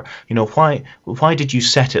Hamlet? Or, why did you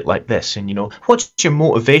set it like this? And, what's your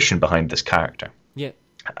motivation behind this character? Yeah.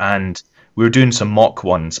 And we were doing some mock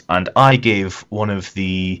ones, and I gave one of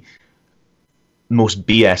the most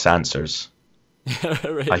BS answers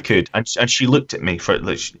Right. I could. And she looked at me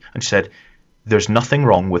and she said, there's nothing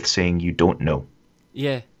wrong with saying you don't know.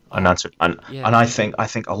 Yeah. And answered. And I think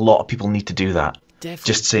a lot of people need to do that. Definitely.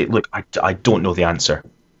 Just say, look, I don't know the answer,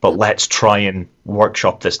 but let's try and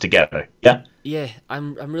workshop this together. Yeah. Yeah,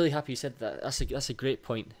 I'm really happy you said that. That's a great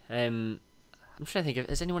point. I'm trying to think,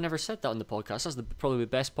 has anyone ever said that on the podcast? That's probably the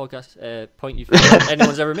best podcast point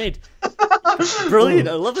anyone's ever made. Brilliant,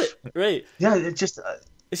 I love it. Right. Yeah, it's just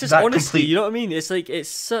honesty. You know what I mean? It's like, it's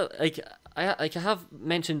so like I have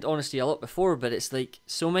mentioned honesty a lot before, but it's like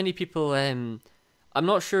so many people. I'm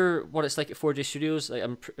not sure what it's like at 4J Studios. Like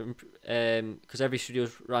because every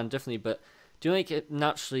studio's run differently. But do you like it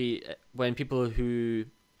naturally when people who,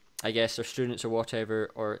 I guess, are students or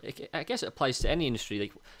whatever, or I guess it applies to any industry.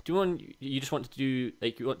 Like, you just want to do,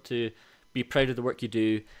 like, you want to be proud of the work you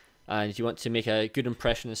do, and you want to make a good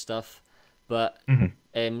impression and stuff. But you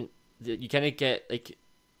kind of get, like,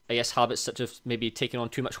 I guess, habits such as maybe taking on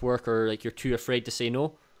too much work, or like you're too afraid to say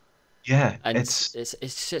no. Yeah, and it's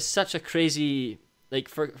just such a crazy. Like,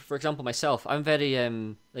 for example, myself, I'm very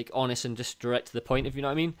like honest and just direct to the point, if you know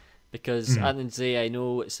what I mean. Because at the end of the day, I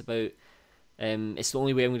know it's about it's the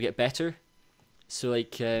only way I'm gonna get better. So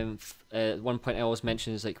like one point I always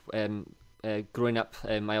mention is like growing up,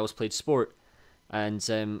 I always played sport,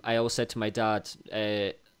 and I always said to my dad,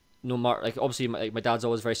 no matter, like, obviously my dad's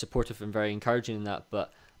always very supportive and very encouraging in that,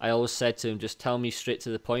 but I always said to him, just tell me straight to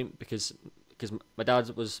the point, because my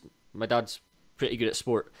dad's pretty good at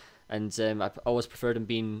sport. And I always preferred him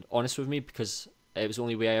being honest with me, because it was the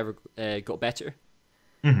only way I ever got better.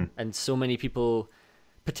 And so many people,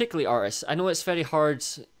 particularly artists, I know it's very hard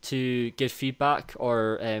to give feedback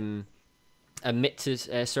or admit to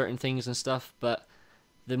certain things and stuff, but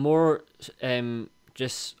the more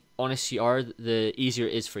just honest you are, the easier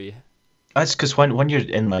it is for you. That's because when you're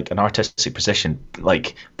in like an artistic position,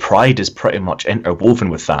 like, pride is pretty much interwoven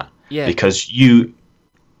with that. Yeah. Because you're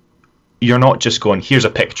not just going, here's a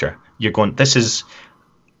picture. You're going, this is,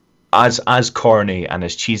 as corny and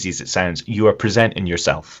as cheesy as it sounds, you are presenting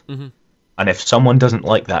yourself. And if someone doesn't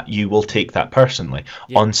like that, you will take that personally,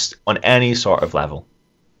 on any sort of level.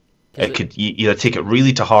 You either take it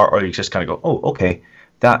really to heart, or you just kind of go, oh, okay,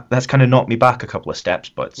 that's kind of knocked me back a couple of steps,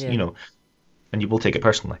 but and you will take it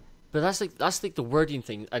personally. But that's like the wording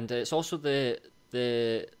thing, and it's also the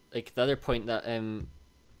other point that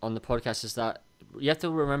on the podcast is that you have to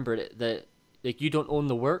remember that like, you don't own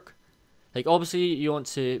the work. Like, obviously you want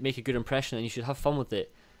to make a good impression and you should have fun with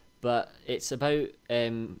it, but it's about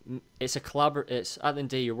it's a it's, at the end of the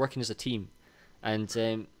day, you're working as a team, and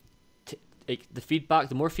like,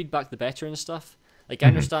 the more feedback the better and stuff. Like, I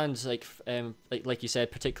understand, like you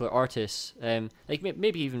said, particular artists, like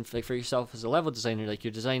maybe even like for yourself as a level designer, like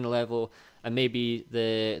you're designing a level, and maybe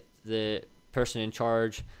the person in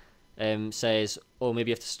charge says, oh,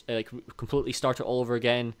 maybe you have to like completely start it all over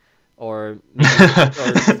again, or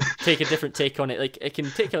take a different take on it. Like, it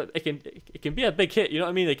can be a big hit, you know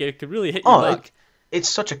what I mean? Like, it could really hit you back. It's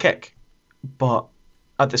such a kick, but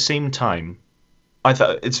at the same time, I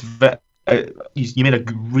thought it's you made a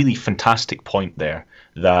really fantastic point there,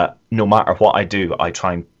 that no matter what I do, I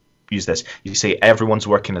try and use this. You say everyone's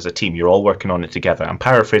working as a team, you're all working on it together. I'm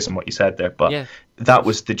paraphrasing what you said there, but that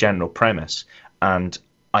was the general premise. And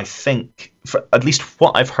I think, for at least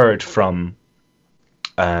what I've heard from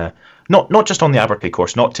not just on the Aberclay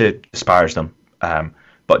course, not to disparage them,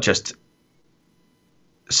 but just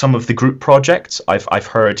some of the group projects I've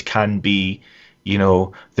heard can be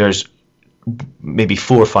there's maybe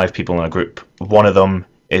 4 or 5 people in a group. One of them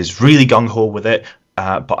is really gung-ho with it,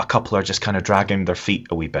 but a couple are just kind of dragging their feet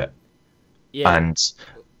a wee bit. Yeah. And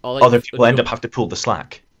other people end up having to pull the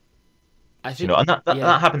slack. I think, and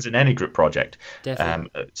that happens in any group project,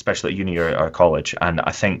 especially at uni or college. And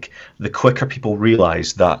I think the quicker people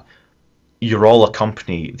realise that you're all a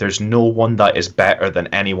company, there's no one that is better than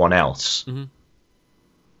anyone else. Mm-hmm.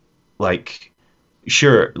 Like,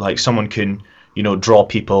 sure, like someone can, draw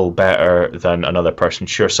people better than another person.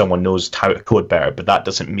 Sure, someone knows how to code better, but that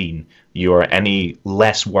doesn't mean you're any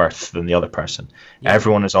less worth than the other person. Yeah.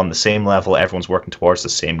 Everyone is on the same level. Everyone's working towards the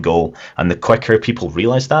same goal. And the quicker people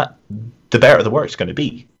realize that, the better the work's going to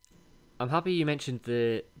be. I'm happy you mentioned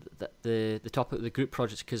the topic of the group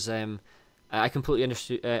projects, because I completely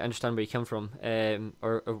understand where you come from,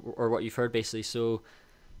 or what you've heard, basically. So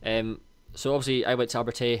obviously I went to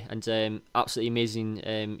Abertay, and absolutely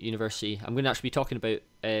amazing university. I'm going to actually be talking about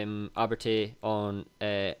Abertay on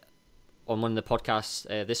one of the podcasts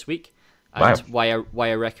this week, and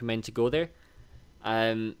why I recommend to go there.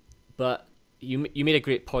 But you made a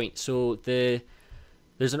great point. So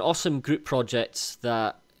there's an awesome group project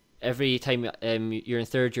that every time you're in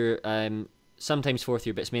third year, sometimes fourth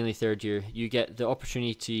year, but it's mainly third year, you get the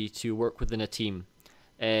opportunity to work within a team.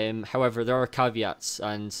 However, there are caveats,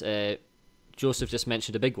 and Joseph just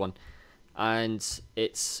mentioned a big one. And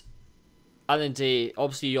it's, at the end of the day,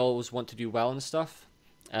 obviously you always want to do well and stuff,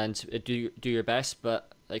 and do your best.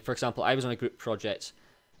 But like, for example, I was on a group project,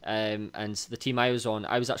 and the team I was on,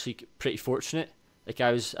 I was actually pretty fortunate. Like,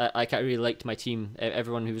 I really liked my team.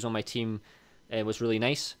 Everyone who was on my team was really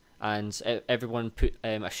nice, and everyone put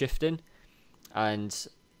a shift in. And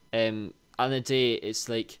at the end of the day, it's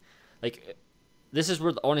like this is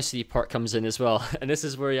where the honesty part comes in as well, and this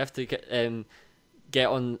is where you have to get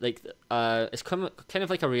on, like, it's kind of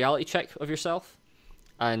like a reality check of yourself.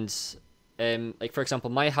 And like, for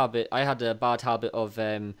example, I had a bad habit of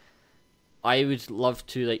I would love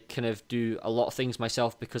to, like, kind of do a lot of things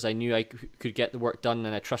myself because I knew I could get the work done,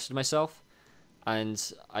 and I trusted myself. And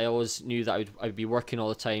I always knew that I'd be working all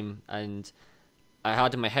the time, and I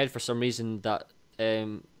had in my head for some reason that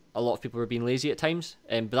a lot of people were being lazy at times,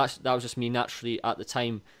 but that was just me naturally at the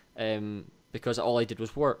time, because all I did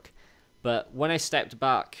was work. But when I stepped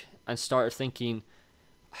back and started thinking,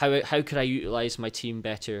 how could I utilize my team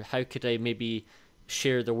better? How could I maybe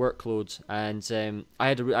share the workload? And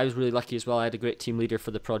I was really lucky as well. I had a great team leader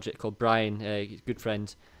for the project called Brian, a good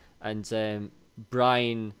friend, and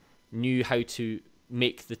Brian knew how to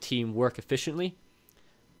make the team work efficiently.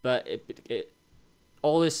 But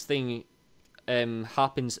all this thing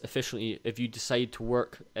happens efficiently if you decide to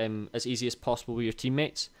work as easy as possible with your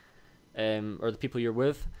teammates, or the people you're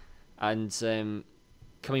with. And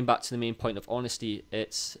coming back to the main point of honesty,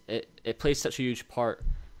 it plays such a huge part.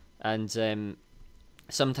 And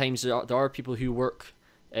sometimes there are people who work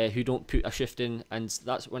who don't put a shift in, and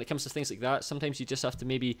that's when it comes to things like that. Sometimes you just have to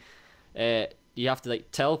maybe you have to, like,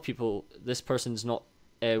 tell people this person's not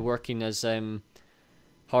working as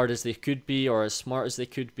hard as they could be, or as smart as they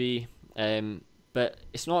could be. But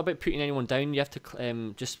it's not about putting anyone down. You have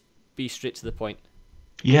to just be straight to the point.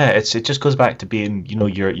 Yeah, it just goes back to being,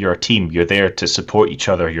 you're a team. You're there to support each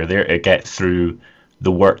other. You're there to get through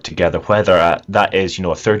the work together. Whether that is,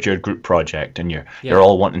 a third year group project, and you're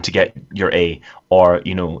all wanting to get your A, or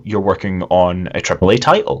you're working on a AAA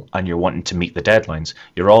title and you're wanting to meet the deadlines.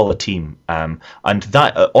 You're all a team. And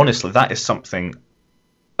that honestly, that is something.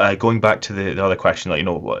 Going back to the other question, like,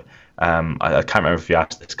 I can't remember if you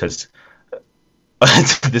asked this, because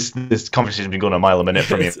this conversation has been going a mile a minute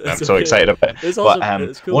for me. I'm so excited about it.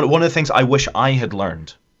 But cool. One of the things I wish I had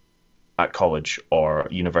learned at college or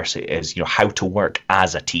university is, how to work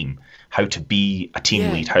as a team, how to be a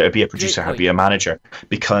team lead, how to be a producer, how to be a manager.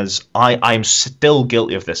 Because I'm still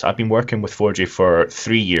guilty of this. I've been working with 4J for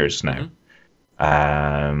 3 years now.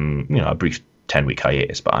 Mm-hmm. A brief 10-week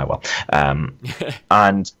hiatus, but I will.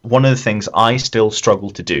 And one of the things I still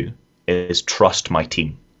struggle to do is trust my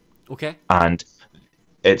team. Okay. And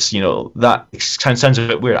it's, that sounds a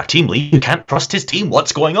bit weird. A team lead, you can't trust his team.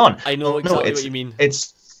 What's going on? I know exactly what you mean.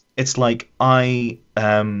 It's like I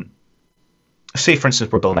say, for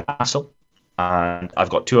instance, we're building a castle, and I've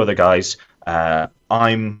got 2 other guys.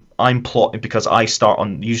 I'm plotting, because I start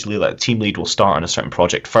on, usually, like, team lead will start on a certain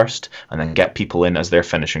project first and then get people in as they're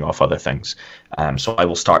finishing off other things. So I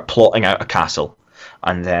will start plotting out a castle,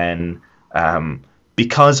 and then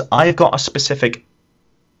because I've got a specific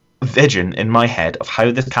vision in my head of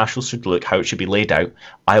how this castle should look, how it should be laid out,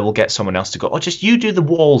 I will get someone else to go, just you do the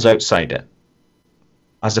walls outside it,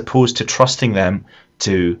 as opposed to trusting them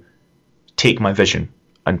to take my vision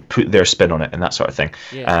and put their spin on it and that sort of thing.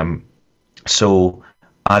 Yeah. So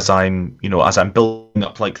as I'm building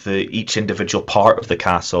up like each individual part of the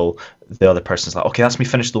castle, the other person's like, okay, that's me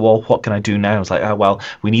finished the wall. What can I do now? I was like, oh well,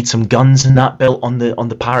 we need some guns and that built on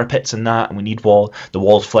the parapets and that, and we need the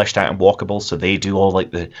walls fleshed out and walkable. So they do all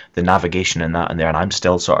like the navigation and that and there, and I'm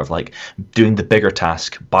still sort of like doing the bigger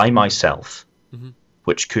task by myself,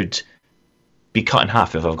 which could be cut in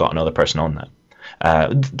half if I've got another person on that.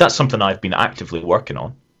 That's something I've been actively working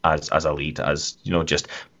on as a lead, as just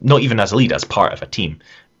not even as a lead, as part of a team.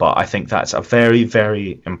 But I think that's a very,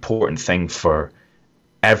 very important thing for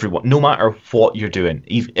everyone, no matter what you're doing.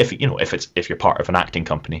 If you're part of an acting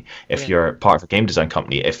company, if you're part of a game design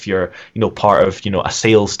company, if you're part of a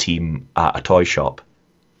sales team at a toy shop,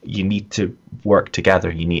 you need to work together.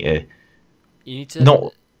 You need to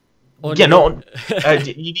not. Yeah, not.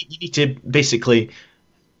 You need to basically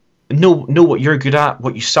know what you're good at,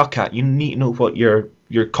 what you suck at. You need to know what your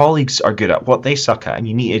colleagues are good at, what they suck at, and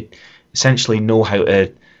you need to essentially know how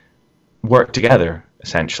to work together.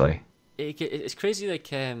 Essentially, it's crazy, like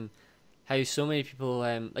how so many people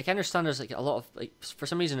like, I understand there's like a lot of, like, for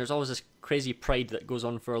some reason there's always this crazy pride that goes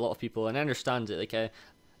on for a lot of people, and I understand it.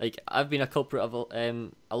 Like I've been a culprit of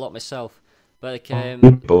a lot myself, but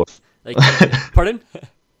both. Like, pardon?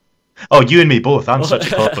 Oh, you and me both. I'm such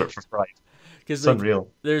a culprit for pride. It's unreal.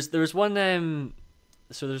 There's one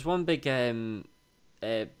so there's one big thing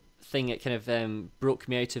that kind of broke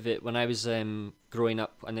me out of it when I was growing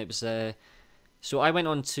up, and it was so I went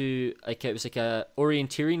on to it was like a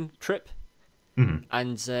orienteering trip,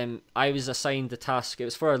 and I was assigned the task. It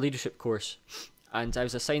was for our leadership course, and I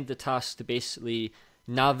was assigned the task to basically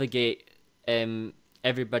navigate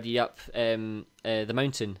everybody up the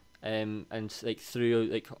mountain, and like through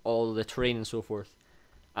like all the terrain and so forth.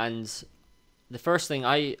 And the first thing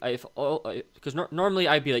because normally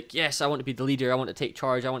I'd be like, yes, I want to be the leader, I want to take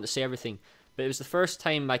charge, I want to say everything. But it was the first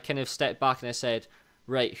time I kind of stepped back and I said,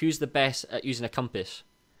 right, who's the best at using a compass?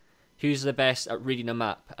 Who's the best at reading a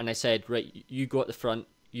map? And I said, right, you go at the front,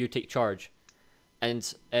 you take charge.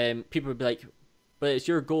 And people would be like, but it's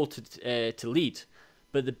your goal to lead.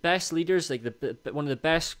 But the best leaders, like one of the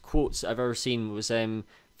best quotes I've ever seen was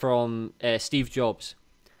from Steve Jobs.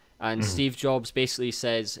 And Steve Jobs basically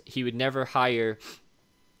says he would never hire.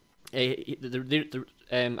 I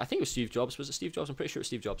think it was Steve Jobs. Was it Steve Jobs? I'm pretty sure it was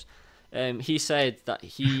Steve Jobs. He said that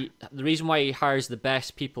the reason why he hires the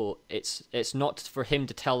best people, it's not for him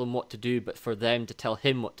to tell them what to do, but for them to tell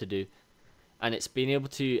him what to do. And it's being able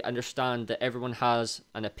to understand that everyone has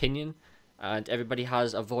an opinion and everybody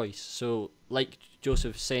has a voice. So, like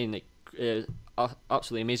Joseph was saying, like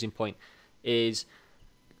absolutely amazing point, is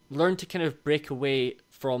learn to kind of break away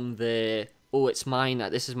from the, oh, it's mine,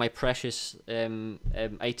 this is my precious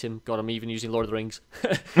item. God, I'm even using Lord of the Rings.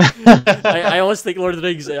 I always think Lord of the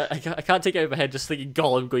Rings, I can't take it out of my head just thinking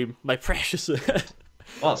Gollum going, my precious.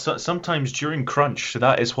 Well, sometimes during crunch,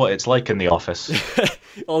 that is what it's like in the office.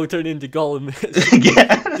 All turn into Gollum.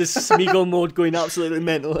 Yeah. Just Smeagol mode going absolutely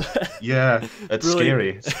mental. Yeah, it's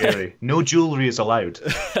scary. No jewellery is allowed.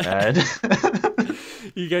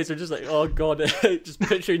 You guys are just like, oh god, just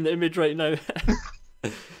picturing the image right now.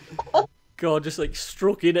 God, just like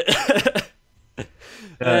stroking it.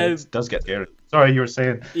 Yeah, it does get scary. Sorry, you were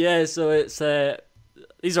saying. Yeah, so it's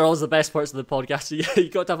these are always the best parts of the podcast. So you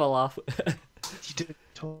got to have a laugh. You did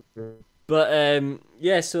talk. But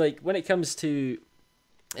yeah, so like when it comes to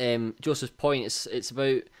Joseph's point, it's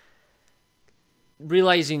about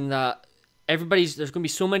realizing that there's going to be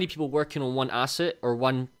so many people working on one asset or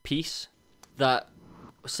one piece that,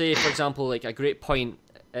 say for example, like a great point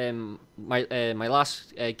my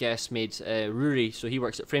last guest made, Ruri, so he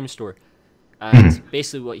works at Frame Store, and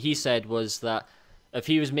basically what he said was that if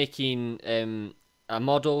he was making a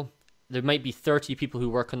model, there might be 30 people who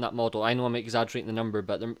work on that model. I know I'm exaggerating the number,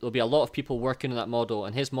 but there'll be a lot of people working on that model,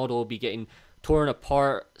 and his model will be getting torn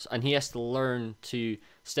apart, and he has to learn to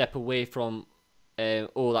step away from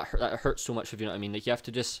that hurts so much, if you know what I mean. Like, you have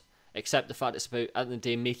to just accept the fact it's about, at the end of the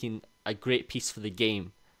day, making a great piece for the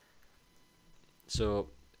game. So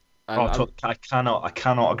I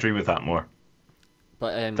cannot agree with that more.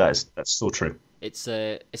 But that's so true. It's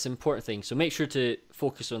an important thing. So make sure to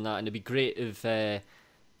focus on that, and it'd be great if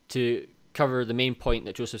to cover the main point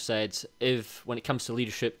that Joseph said. If when it comes to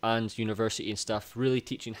leadership and university and stuff, really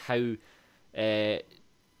teaching how to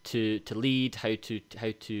lead, how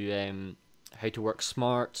to work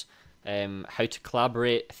smart, how to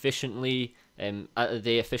collaborate efficiently. At the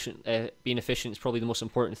day, being efficient is probably the most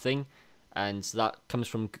important thing. And that comes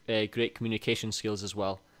from great communication skills as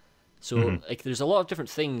well. So like, there's a lot of different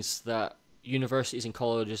things that universities and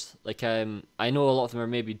colleges, like I know a lot of them are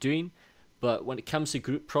maybe doing, But when it comes to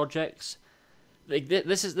group projects, like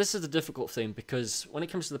this is the difficult thing, because when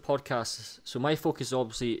it comes to the podcast, so my focus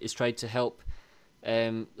obviously is trying to help.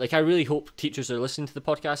 Like I really hope teachers are listening to the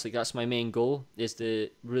podcast. Like that's my main goal, is to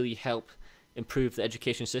really help improve the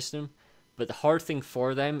education system. But the hard thing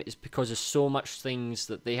for them is because there's so much things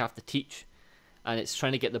that they have to teach, and it's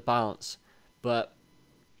trying to get the balance. But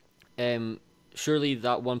surely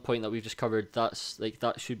that one point that we've just covered,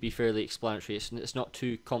 that should be fairly explanatory. It's not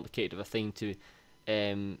too complicated of a thing to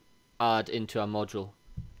add into a module.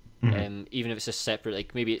 Even if it's just separate,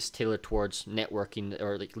 like maybe it's tailored towards networking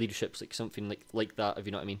or like leaderships, like something like that, if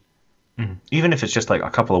you know what I mean. Even if it's just like a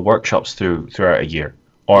couple of workshops throughout a year.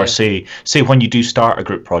 Or say when you do start a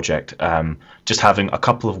group project, just having a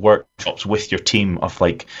couple of workshops with your team of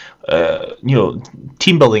like,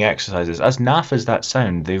 team building exercises. As naff as that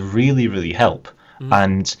sound, they really, really help.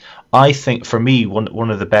 And I think for me, one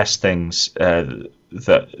of the best things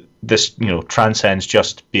that this transcends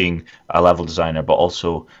just being a level designer, but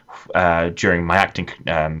also during my acting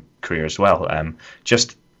career as well.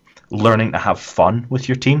 Just learning to have fun with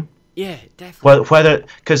your team. Yeah, definitely.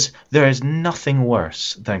 Because there is nothing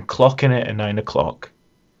worse than clocking it at 9 o'clock,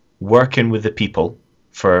 working with the people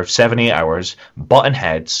for 7-8 hours, butting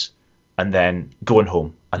heads, and then going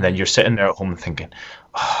home. And then you're sitting there at home thinking,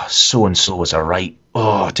 oh, so-and-so was right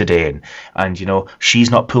today. And she's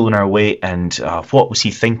not pulling her weight. And what was he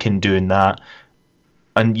thinking doing that?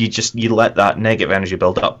 And you let that negative energy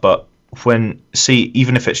build up. But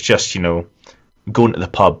even if it's just, going to the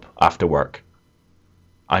pub after work,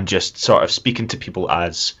 and just sort of speaking to people,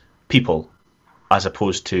 as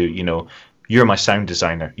opposed to, you're my sound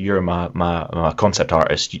designer, you're my concept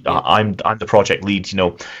artist, I'm the project lead,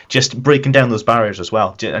 just breaking down those barriers as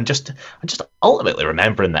well, and just ultimately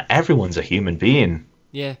remembering that everyone's a human being.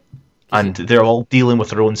 Yeah. And they're all dealing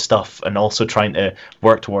with their own stuff and also trying to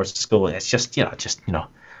work towards the goal. It's just,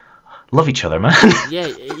 love each other, man. Yeah,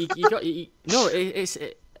 it's.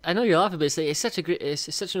 I know you're laughing, but it's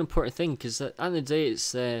such an important thing, because at the end of the day,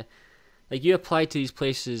 it's like you apply to these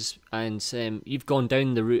places and you've gone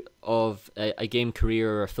down the route of a game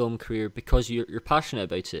career or a film career because you're passionate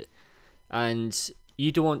about it, and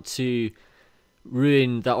you don't want to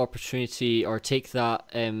ruin that opportunity or take that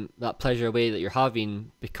pleasure away that you're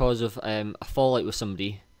having because of a fallout with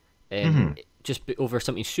somebody. Just over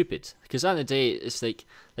something stupid, because at the end of the day, it's like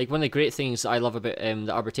one of the great things that I love about that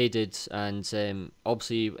Abertay did, and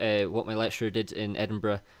obviously what my lecturer did in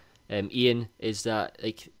Edinburgh, Ian, is that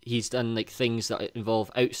like he's done like things that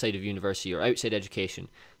involve outside of university or outside education.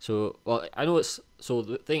 So I know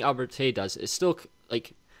the thing Abertay does is still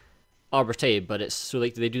like Abertay, but it's so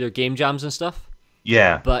like they do their game jams and stuff.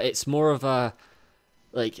 Yeah. But it's more of a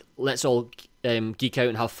like let's all geek out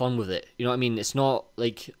and have fun with it. You know what I mean? It's not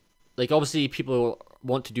like obviously people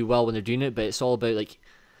want to do well when they're doing it, but it's all about like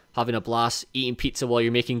having a blast, eating pizza while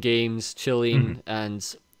you're making games, chilling,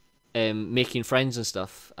 and making friends and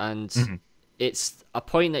stuff. And it's a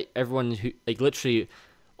point that everyone who like literally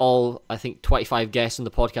all I think 25 guests on the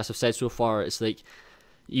podcast have said so far. It's like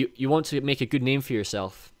you want to make a good name for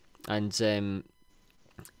yourself and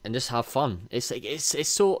just have fun. It's like this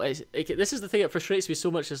is the thing that frustrates me so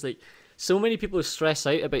much. Is like so many people stress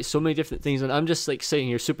out about so many different things, and I'm just like sitting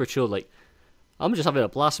here super chill, like I'm just having a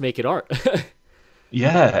blast making art.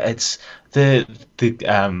 Yeah, it's the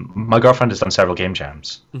my girlfriend has done several game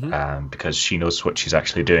jams because she knows what she's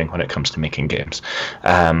actually doing when it comes to making games,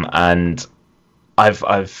 and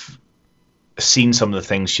I've seen some of the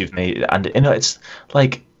things she's made, and it's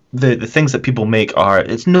like the things that people make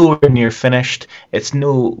it's nowhere near finished, it's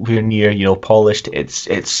nowhere near polished,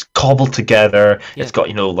 it's cobbled together, it's got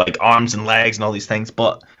like arms and legs and all these things,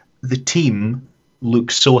 but the team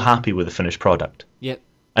looks so happy with the finished product. Yep.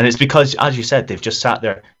 And it's because, as you said, they've just sat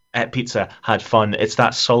there, ate pizza, had fun. It's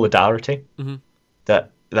that solidarity,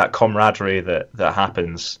 that camaraderie that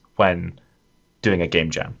happens when doing a game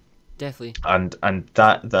jam. Definitely. And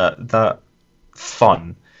that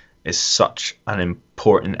fun is such an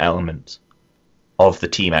important element of the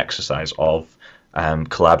team exercise, of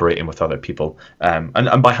collaborating with other people.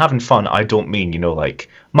 And by having fun, I don't mean, like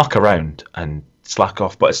muck around and slack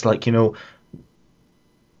off, but it's like,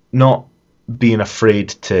 not being afraid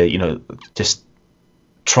to, just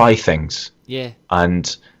try things. Yeah.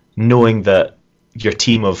 And knowing that your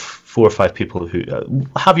team of 4 or 5 people who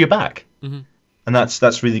have your back. And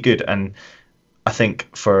that's really good. And I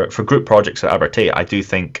think for group projects at Abertay, I do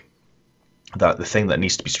think that the thing that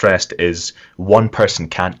needs to be stressed is one person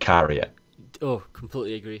can't carry it. Oh,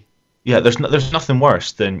 completely agree. Yeah, there's nothing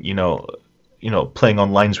worse than playing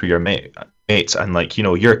on lines with your mate mates, and like, you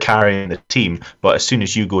know, you're carrying the team, but as soon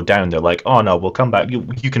as you go down, they're like, oh no, we'll come back.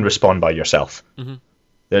 You can respond by yourself. Mm-hmm.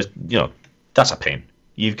 There's, you know, that's a pain.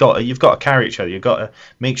 You've got to carry each other. You've got to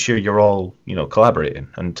make sure you're all, you know, collaborating,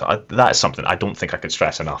 and that's something I don't think I could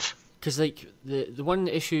stress enough. Because like the one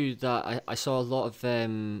issue that I saw a lot of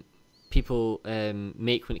people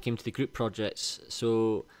make when it came to the group projects.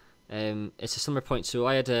 So it's a similar point. So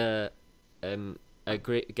I had a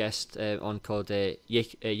great guest on called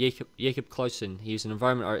Jacob Clausen. He's an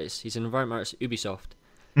environment artist. He's an environment artist at Ubisoft.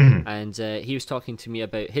 Mm-hmm. And he was talking to me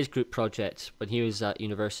about his group project when he was at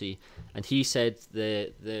university, and he said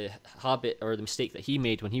the habit or the mistake that he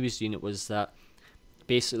made when he was doing it was that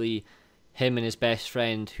basically him and his best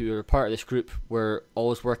friend, who were part of this group, were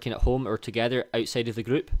always working at home or together outside of the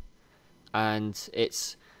group. And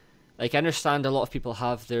it's like, I understand a lot of people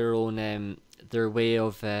have their own their way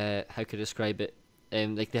of how could I describe it,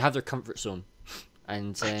 like they have their comfort zone,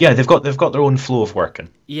 and yeah, they've got their own flow of working.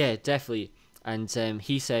 Yeah, definitely. And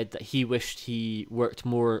he said that he wished he worked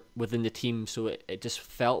more within the team, so it just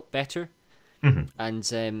felt better. Mm-hmm.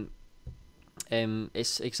 And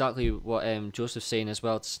it's exactly what Joseph's saying as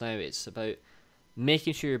well just now. It's about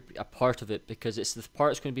making sure you're a part of it, because it's the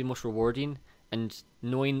part that's going to be most rewarding, and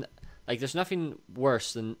knowing, like, there's nothing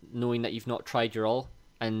worse than knowing that you've not tried your all.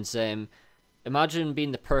 And imagine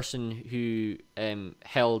being the person who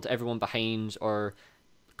held everyone behind or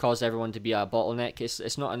caused everyone to be a bottleneck.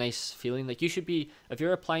 It's not a nice feeling. Like, you should be, if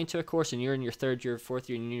you're applying to a course and you're in your 3rd year, 4th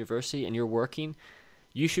year in university and you're working,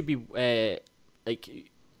 you should be like,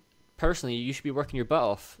 personally, you should be working your butt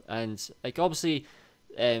off, and like, obviously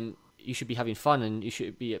you should be having fun, and you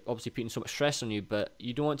should be obviously putting so much stress on you, but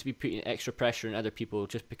you don't want to be putting extra pressure on other people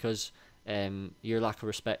just because your lack of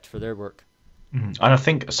respect for their work. Mm-hmm. And I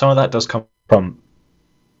think some of that does come from,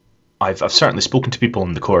 I've certainly spoken to people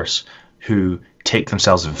in the course who take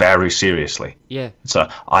themselves very seriously. Yeah. So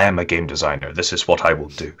I am a game designer. This is what I will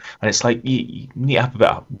do. And it's like, you need to have a bit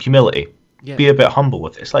of humility. Yeah. Be a bit humble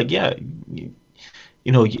with it. It's like, yeah,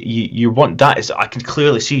 you know, you want that. Is, I can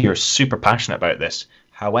clearly see you're super passionate about this.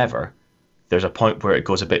 However, there's a point where it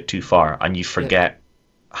goes a bit too far, and you forget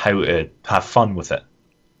how to have fun with it,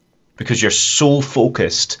 because you're so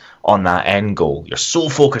focused on that end goal. You're so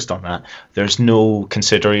focused on that. There's no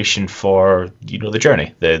consideration for, you know, the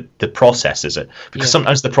journey, the process, is it? Because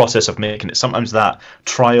sometimes the process of making it, sometimes that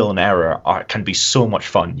trial and error can be so much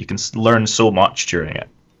fun. You can learn so much during it.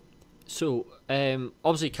 So,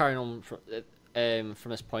 obviously, carrying on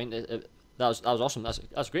from this point, that was awesome. That's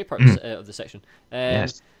a great part of the section.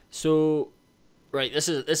 Yes. So, right, this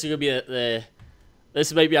is gonna be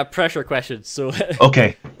this might be a pressure question. So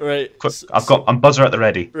okay. Right. Quick, I'm buzzer at the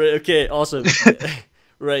ready. Right. Okay. Awesome.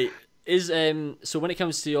 Right. Is so when it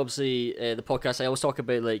comes to obviously the podcast, I always talk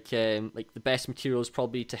about like the best materials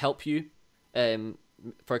probably to help you.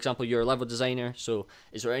 For example, you're a level designer. So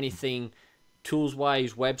is there anything tools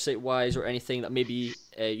wise, website wise, or anything that maybe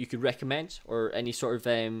you could recommend, or any sort of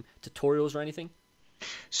tutorials or anything?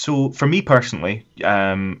 So for me personally,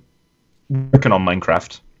 working on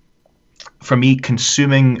Minecraft, for me,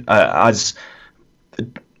 consuming as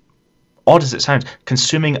odd as it sounds,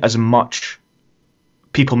 consuming as much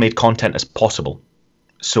people-made content as possible.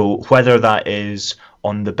 So whether that is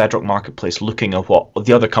on the Bedrock Marketplace, looking at what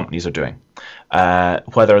the other companies are doing,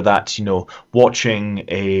 whether that's, you know, watching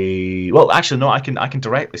I can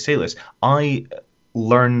directly say this. I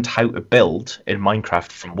learned how to build in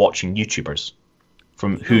Minecraft from watching YouTubers,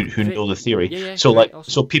 from who know the theory. Yeah, so right, like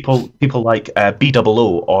awesome. So people like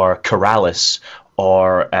BOO or Corrales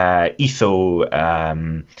or Etho,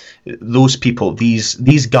 those people,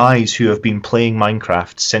 these guys who have been playing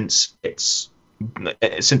Minecraft since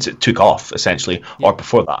it took off, essentially, or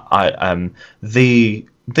before that.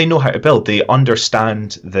 They know how to build. They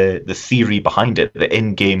understand the theory behind it, the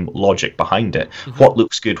in-game logic behind it, what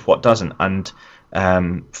looks good, what doesn't. And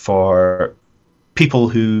for people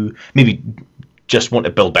who maybe just want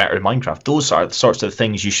to build better in Minecraft, those are the sorts of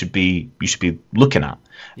things you should be looking at.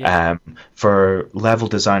 For level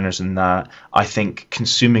designers and that, I think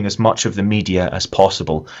consuming as much of the media as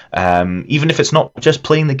possible, even if it's not just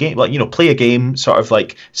playing the game, like, you know, play a game, sort of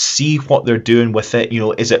like see what they're doing with it. You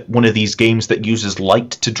know, is it one of these games that uses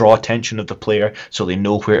light to draw attention of the player so they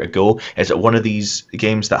know where to go? Is it one of these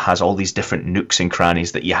games that has all these different nooks and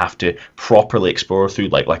crannies that you have to properly explore through,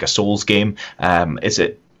 like a Souls game? Is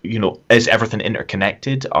it, you know, is everything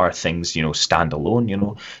interconnected? Are things, you know, standalone? You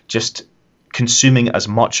know, just consuming as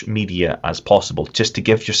much media as possible, just to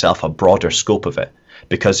give yourself a broader scope of it.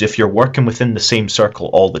 Because if you're working within the same circle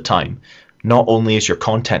all the time, not only is your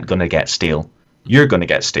content going to get stale, you're going to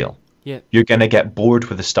get stale. Yeah. You're going to get bored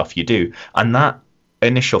with the stuff you do. And that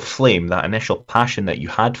initial flame, that initial passion that you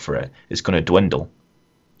had for it, is going to dwindle.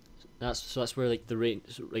 That's where like the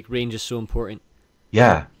range is so important.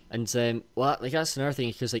 Yeah. And well, like that's another thing,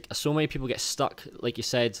 because like so many people get stuck, like you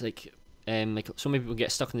said, like so many people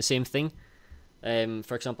get stuck in the same thing.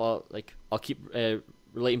 For example, I'll keep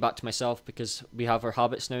relating back to myself, because we have our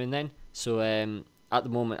habits now and then. So at the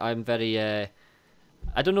moment, I'm very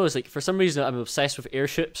I don't know, it's like for some reason I'm obsessed with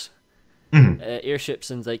airships. Airships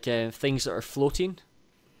and like things that are floating.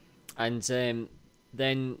 And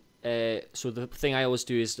then so the thing I always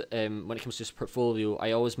do is when it comes to this portfolio,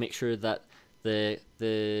 I always make sure that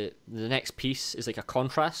the next piece is like a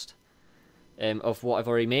contrast of what I've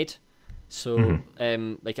already made. So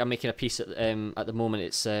like I'm making a piece at the moment.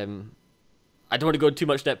 It's I don't want to go into too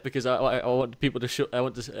much depth, because I want people to show. I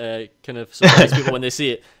want to kind of surprise people when they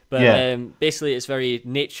see it. But basically, it's very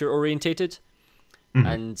nature orientated,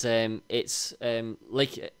 and it's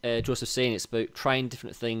like Joseph's saying, it's about trying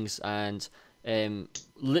different things, and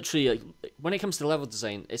literally, like when it comes to level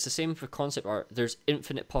design, it's the same for concept art. There's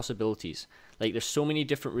infinite possibilities. Like there's so many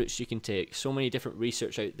different routes you can take, so many different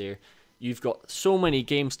research out there. You've got so many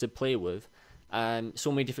games to play with,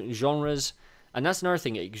 so many different genres. And that's another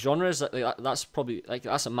thing, like genres, that's probably, like,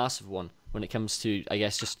 that's a massive one when it comes to, I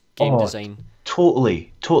guess, just game design.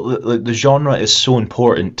 Totally. Like, the genre is so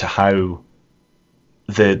important to how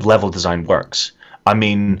the level design works. I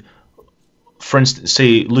mean, for instance,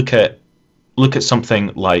 say look at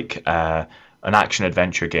something like an action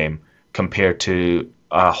adventure game compared to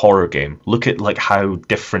a horror game. Look at like how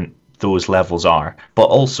different those levels are, but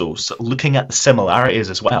also looking at the similarities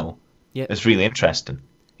as well. Is really interesting.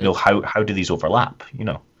 You know, how do these overlap? You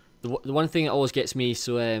know, the one thing that always gets me.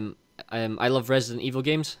 So I love Resident Evil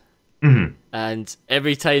games, and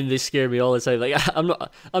every time they scare me all the time. Like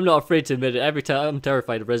I'm not afraid to admit it. Every time I'm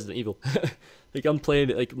terrified of Resident Evil. Like I'm playing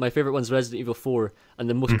it. Like my favorite one's Resident Evil 4, and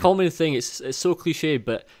the most common thing, it's so cliche,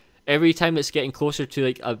 but every time it's getting closer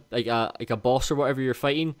to like a boss or whatever you're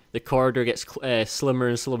fighting, the corridor gets slimmer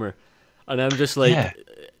and slimmer, and I'm just like.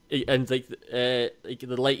 And like the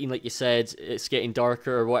lighting, like you said, it's getting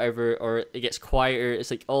darker or whatever, or it gets quieter.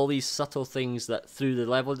 It's like all these subtle things that through the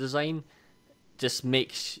level design just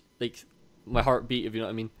makes like my heart beat, if you know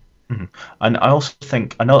what I mean. And I also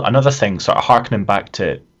think another thing, sort of harkening back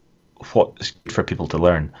to what is good for people to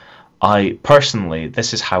learn. I personally,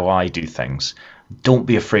 this is how I do things. Don't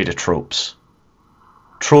be afraid of tropes.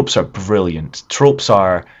 Tropes are brilliant.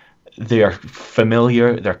 They are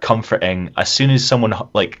familiar, they're comforting. As soon as someone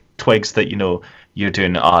like twigs that, you know, you're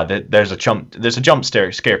doing there's a jump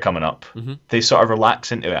scare coming up, they sort of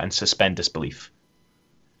relax into it and suspend disbelief.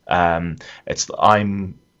 I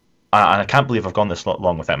can't believe I've gone this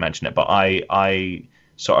long without mentioning it, but I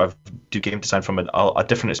sort of do game design from a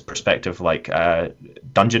different perspective, like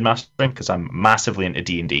dungeon mastering, because I'm massively into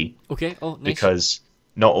D&D. Okay, oh, nice. Because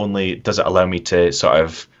not only does it allow me to sort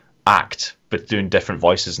of act, but doing different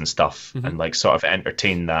voices and stuff, and like sort of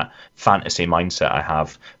entertain that fantasy mindset I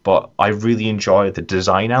have, but I really enjoy the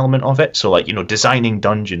design element of it. So like, you know, designing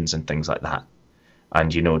dungeons and things like that,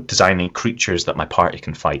 and, you know, designing creatures that my party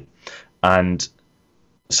can fight. And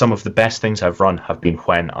some of the best things I've run have been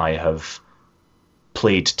when I have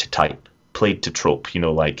played to type, played to trope, you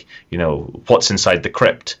know, like, you know, what's inside the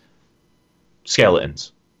crypt?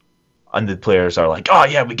 Skeletons. And the players are like, oh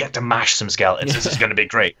yeah, we get to mash some skeletons. This is going to be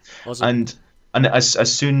great. Awesome. And as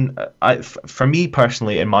soon, for me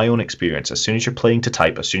personally, in my own experience, as soon as you're playing to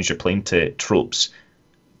type, as soon as you're playing to tropes,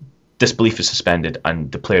 disbelief is suspended,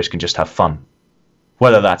 and the players can just have fun.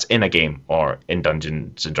 Whether that's in a game or in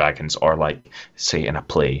Dungeons and Dragons, or like say in a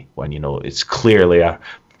play, when, you know, it's clearly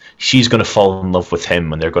she's going to fall in love with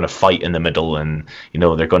him, and they're going to fight in the middle, and, you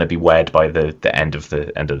know, they're going to be wed by the end of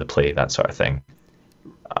the play, that sort of thing.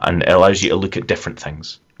 And it allows you to look at different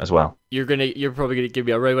things as well. You're probably gonna give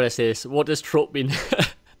me a right when I say this. What does trope mean?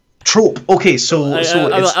 Trope. Okay, so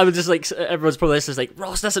I was just like, everyone's probably listening, like,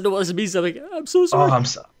 Ross doesn't know what this means. I'm like, I'm so sorry. Oh, I'm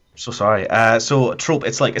so sorry. So trope,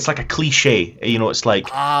 it's like a cliche. You know, it's like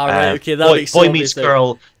right, okay, that makes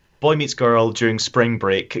sense. Boy meets girl during spring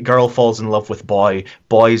break. Girl falls in love with boy.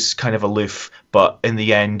 Boy's kind of aloof, but in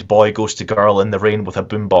the end, boy goes to girl in the rain with a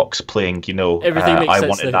boombox playing. You know, everything makes sense. I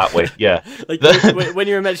want it that way. Yeah. Like when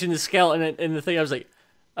you were mentioning the skeleton in the thing, I was like,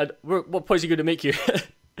 what point are you going to make here?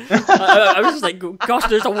 I was just like, gosh,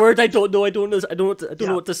 there's a word I don't know. I don't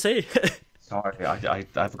know what to say. Sorry,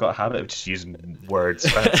 I've got a habit of just using words,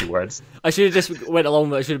 fancy words. I should have just went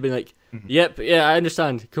along with it. I should have been like, yep, yeah, I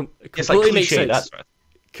understand. It's like cliche, makes sense. That's right.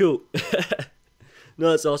 Cool.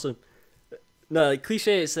 No, that's awesome. No, like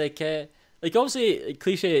cliche, it's like obviously like,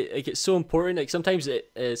 cliche, like it's so important. Like sometimes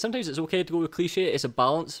it's okay to go with cliche. It's a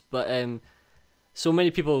balance, but so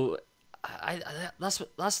many people. That's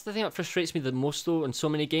the thing that frustrates me the most though in so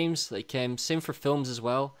many games. Like same for films as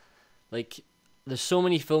well. Like there's so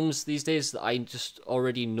many films these days that I just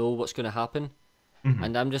already know what's going to happen,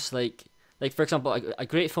 and I'm just like for example, a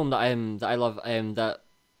great film that I love that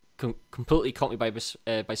completely caught me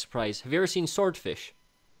by surprise. Have you ever seen Swordfish?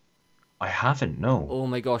 I haven't. No. Oh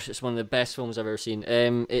my gosh, it's one of the best films I've ever seen.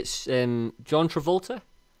 It's John Travolta,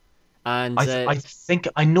 and I think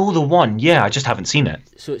I know the one. Yeah, I just haven't seen it.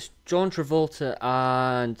 so it's John Travolta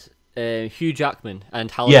and Hugh Jackman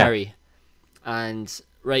and Halle Berry. And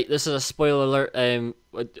right, this is a spoiler alert.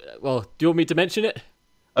 Well, do you want me to mention it?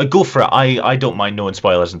 Go for it. I don't mind knowing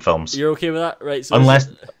spoilers in films. You're okay with that, right? So unless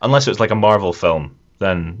it was like a Marvel film,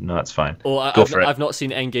 then no, that's fine. Oh, I've not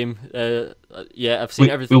seen Endgame. Yeah, I've seen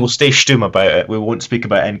everything. We will stay stum about it. We won't speak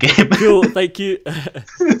about Endgame. Cool, thank you.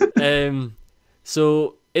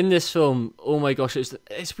 So in this film, oh my gosh,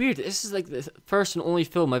 it's weird. This is like the first and only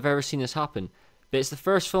film I've ever seen this happen. But it's the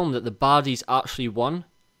first film that the baddies actually won.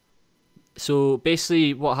 So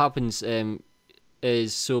basically, what happens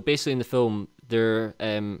is basically in the film they're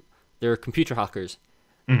computer hackers,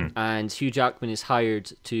 and Hugh Jackman is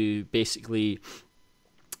hired to basically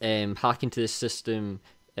hack into this system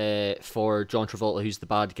for John Travolta, who's the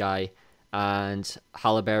bad guy, and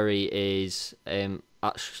Halle Berry is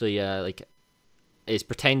actually is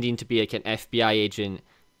pretending to be like an FBI agent,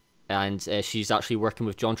 and she's actually working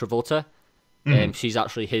with John Travolta. She's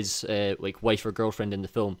actually his like wife or girlfriend in the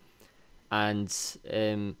film, and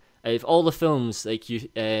out of all the films, like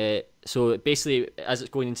so basically as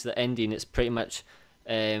it's going into the ending, it's pretty much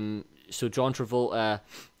so John Travolta,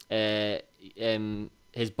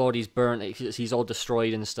 his body's burnt, he's all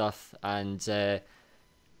destroyed and stuff, and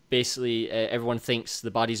basically everyone thinks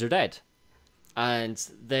the bodies are dead, and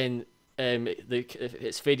then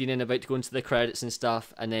it's fading in, about to go into the credits and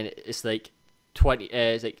stuff, and then it's like 20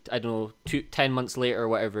 it's like I don't know 10 months later or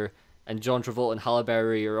whatever, and John Travolta and Halle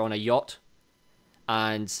Berry are on a yacht,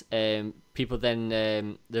 and people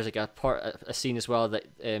then there's like a scene as well that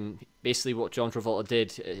basically what John Travolta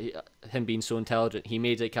did, him being so intelligent, he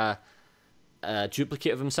made like a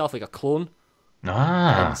duplicate of himself, like a clone.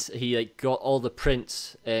 And he like got all the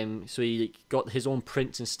prints, so he like, got his own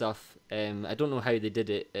prints and stuff. I don't know how they did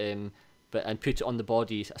it, but and put it on the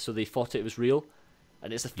body, so they thought it was real.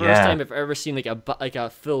 And it's the first time I've ever seen like a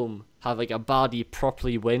film have like a baddie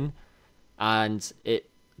properly win, and it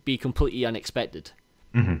be completely unexpected.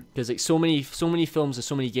 Because like so many films and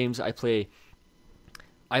so many games that I play,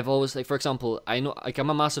 I've always, like, for example, I know, like, I'm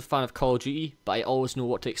a massive fan of Call of Duty, but I always know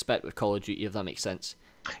what to expect with Call of Duty, if that makes sense.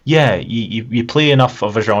 Yeah, you play enough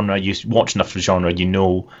of a genre, you watch enough of a genre, you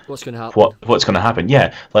know what's going to happen. What's going to happen.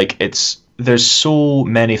 Yeah, like there's so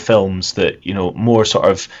many films that, you know, more sort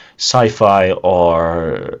of sci-fi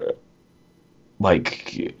or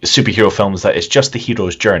like superhero films that it's just the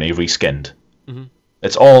hero's journey reskinned.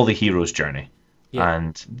 It's all the hero's journey. Yeah.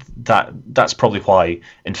 And that's probably why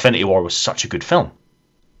Infinity War was such a good film.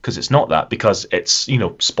 Because it's not that, because it's, you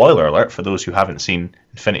know, spoiler alert for those who haven't seen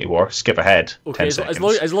Infinity War, skip ahead 10 seconds.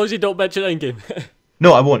 As long as you don't mention Endgame.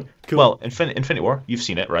 No, I won't. Cool. Well, Infinity War, you've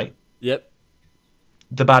seen it, right? Yep.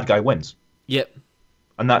 The bad guy wins. Yep.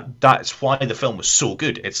 And that's why the film was so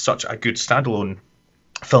good. It's such a good standalone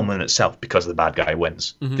film in itself, because the bad guy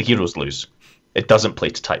wins. The heroes lose. It doesn't play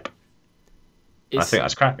to type. I think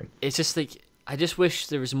that's cracking. It's just like, I just wish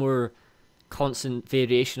there was more constant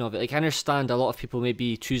variation of it. Like, I understand a lot of people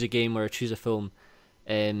maybe choose a game or choose a film.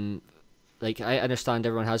 Like, I understand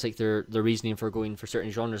everyone has like their reasoning for going for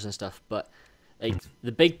certain genres and stuff, but like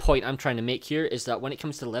the big point I'm trying to make here is that when it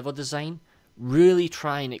comes to level design, really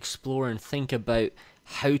try and explore and think about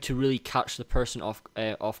how to really catch the person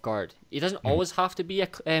off guard. It doesn't always have to be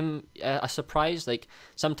a surprise. Like,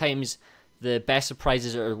 sometimes the best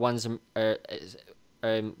surprises are ones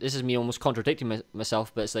this is me almost contradicting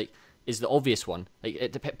myself, but it's like, is the obvious one. Like,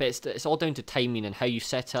 it's all down to timing and how you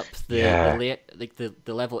set up the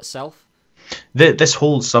level itself. This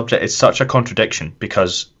whole subject is such a contradiction,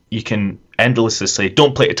 because you can endlessly say,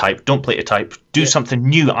 don't play to type, do something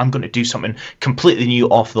new, I'm going to do something completely new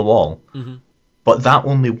off the wall. But that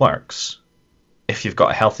only works if you've got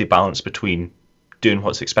a healthy balance between doing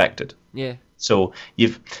what's expected. Yeah. So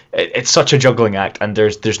it's such a juggling act, and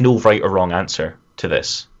there's no right or wrong answer to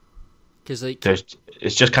this. Because like,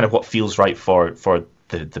 it's just kind of what feels right for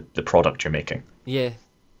the product you're making. Yeah,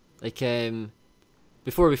 like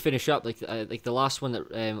before we finish up, like the last one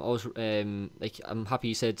that I was like, I'm happy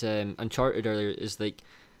you said Uncharted earlier, is like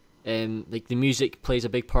the music plays a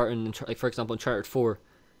big part in, like, for example, Uncharted 4.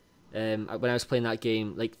 When I was playing that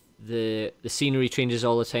game, like the scenery changes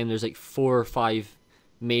all the time. There's like 4 or 5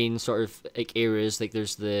 main sort of like areas. Like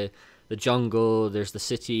there's the jungle, there's the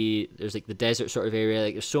city, there's like the desert sort of area.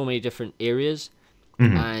 Like there's so many different areas,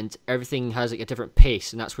 and everything has like a different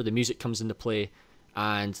pace, and that's where the music comes into play,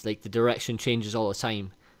 and like the direction changes all the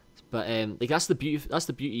time. But like that's the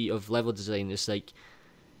beauty of level design. Is like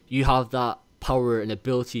you have that power and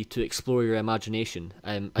ability to explore your imagination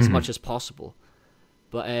as much as possible.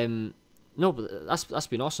 But no, but that's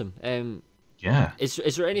been awesome. Yeah.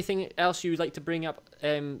 Is there anything else you would like to bring up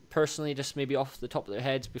personally, just maybe off the top of their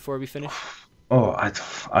heads before we finish? Oh,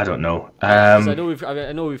 I don't know. 'Cause I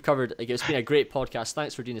know we've covered. Like, it's been a great podcast.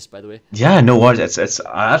 Thanks for doing this, by the way. Yeah, no worries. It's an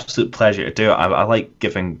absolute pleasure to do it. I like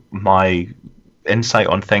giving my insight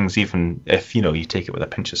on things, even if you take it with a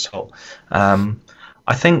pinch of salt.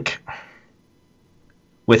 I think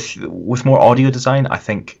with more audio design, I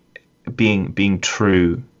think being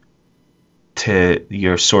true to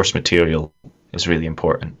your source material is really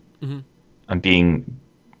important, and being,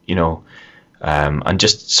 and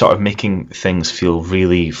just sort of making things feel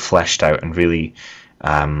really fleshed out and really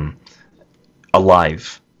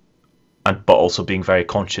alive, but also being very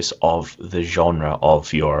conscious of the genre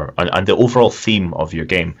of your and the overall theme of your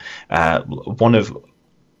game. One of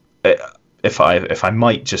if I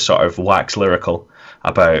might just sort of wax lyrical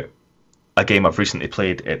about a game I've recently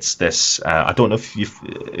played, it's this. I don't know if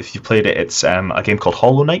you've played it. It's a game called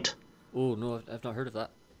Hollow Knight. Oh no, I've not heard of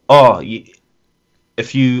that. Oh,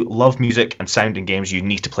 if you love music and sound in games, you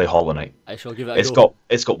need to play Hollow Knight. I shall give it a go.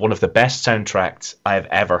 It's got one of the best soundtracks I've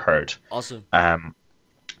ever heard. Awesome.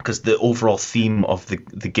 Because the overall theme of the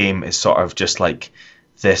game is sort of just like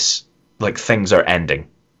this, like things are ending,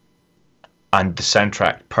 and the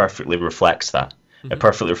soundtrack perfectly reflects that. It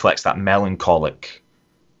perfectly reflects that melancholic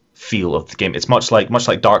feel of the game. It's much like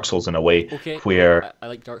Dark Souls in a way. Okay. Where I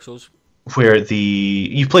like Dark Souls. Where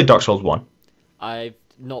you've played Dark Souls 1. I've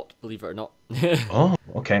not, believe it or not. Oh,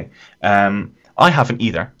 okay. I haven't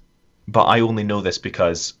either, but I only know this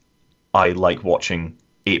because I like watching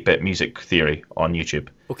 8-bit music theory on YouTube.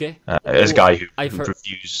 Okay. There's a guy who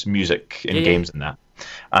reviews music in games and that,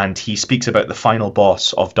 and he speaks about the final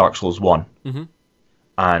boss of Dark Souls 1,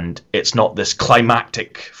 and it's not this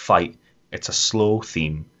climactic fight. It's a slow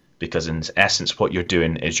theme, because in essence what you're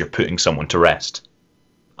doing is you're putting someone to rest,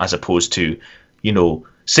 as opposed to,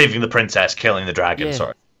 saving the princess, killing the dragon,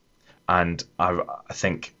 sort of. And I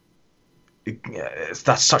think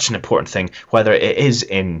that's such an important thing, whether it is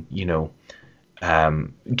in,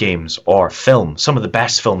 games or film. Some of the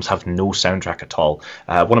best films have no soundtrack at all.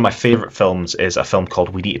 One of my favourite films is a film called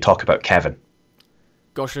We Need to Talk About Kevin.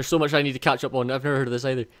 Gosh, there's so much I need to catch up on. I've never heard of this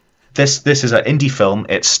either. This is an indie film.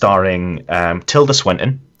 It's starring Tilda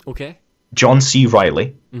Swinton, okay, John C.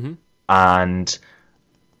 Reilly, and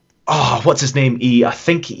what's his name? I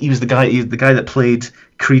think he was the guy that played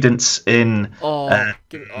Credence in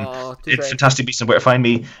Fantastic Beasts and Where to Find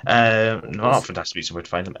Me. Not Fantastic Beasts and Where to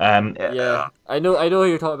Find Them. Yeah, I know who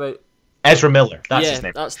you're talking about. Ezra Miller. That's his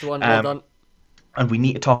name. That's the one. Well done. And We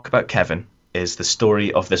Need to Talk About Kevin is the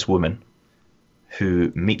story of this woman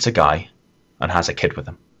who meets a guy and has a kid with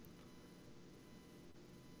him.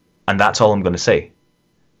 And that's all I'm going to say,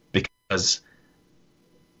 because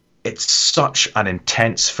it's such an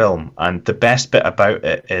intense film, and the best bit about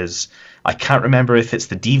it is I can't remember if it's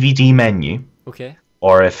the DVD menu, okay,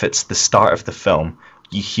 or if it's the start of the film.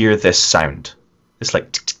 You hear this sound, it's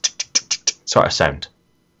like sort of sound.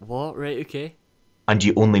 What? Right? Okay. And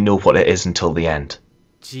you only know what it is until the end.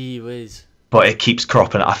 Gee whiz. But it keeps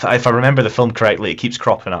cropping up. If I remember the film correctly, it keeps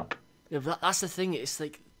cropping up. Yeah, that's the thing. It's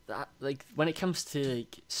like that. Like when it comes to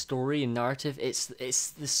like story and narrative, it's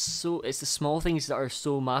the small things that are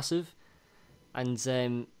so massive,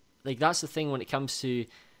 and like that's the thing when it comes to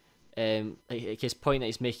like his point that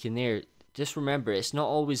he's making there. Just remember, it's not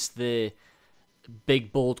always the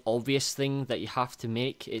big, bold, obvious thing that you have to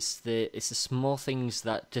make. It's the small things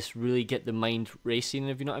that just really get the mind racing.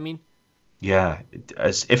 If you know what I mean. Yeah,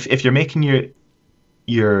 as if you're making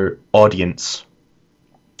your audience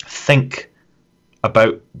think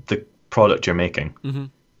about the product you're making,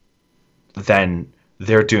 then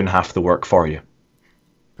they're doing half the work for you.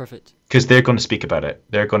 Perfect. Because they're going to speak about it.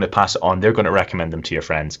 They're going to pass it on. They're going to recommend them to your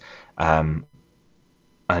friends. And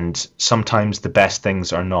sometimes the best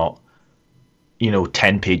things are not,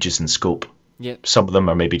 10 pages in scope. Yep. Some of them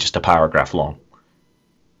are maybe just a paragraph long.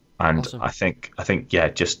 And awesome. I think yeah,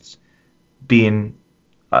 just being,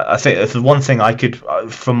 I think if the one thing I could,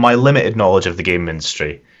 from my limited knowledge of the game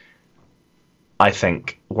industry, I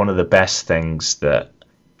think one of the best things that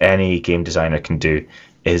any game designer can do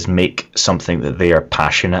is make something that they are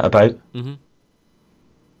passionate about.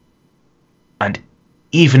 And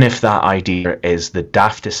even if that idea is the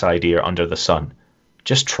daftest idea under the sun,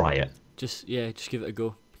 just try it. Just give it a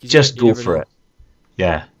go. Because Just you go never for know. it.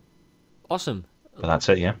 Yeah, Awesome. but that's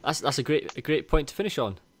it. Yeah. That's a great point to finish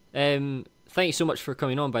on. Thank you so much for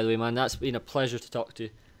coming on, by the way, man. That's been a pleasure to talk to.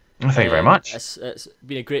 Well, thank you very much. It's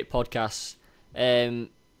been a great podcast.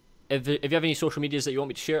 If you have any social medias that you want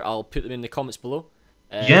me to share, I'll put them in the comments below.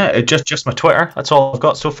 Just my Twitter. That's all I've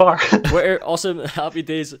got so far. Twitter, awesome, happy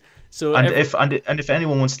days. So if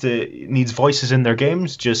anyone needs voices in their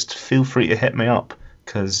games, just feel free to hit me up,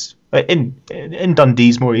 because in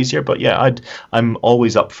Dundee's more easier. But yeah, I'm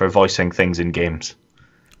always up for voicing things in games.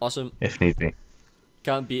 Awesome. If need be.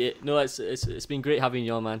 Can't beat it. No, it's been great having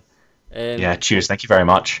you on, man. Yeah, cheers. Thank you very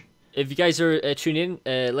much. If you guys are tuning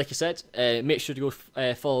in, like I said, make sure to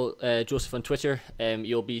go follow Joseph on Twitter.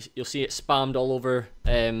 You'll see it spammed all over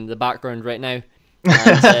the background right now,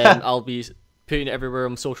 and I'll be putting it everywhere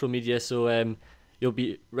on social media, so you'll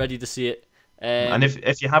be ready to see it. And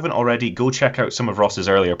if you haven't already, go check out some of Ross's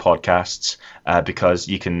earlier podcasts, because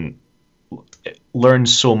you can learn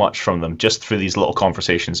so much from them just through these little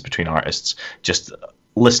conversations between artists. Just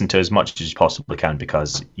listen to as much as you possibly can,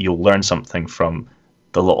 because you'll learn something from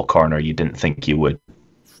the little corner you didn't think you would.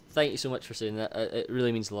 Thank you so much for saying that. It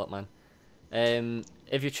really means a lot, man.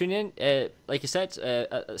 If you're tuning in, like I said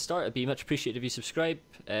at the start, it'd be much appreciated if you subscribe.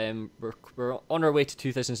 We're on our way to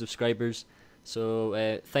 2,000 subscribers,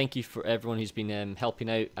 so thank you for everyone who's been helping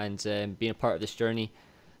out and being a part of this journey.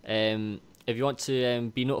 If you want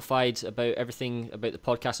to be notified about everything about the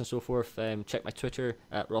podcast and so forth, check my Twitter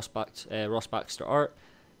at Ross Baxter Art,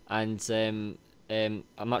 and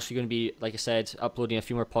I'm actually going to be, like I said, uploading a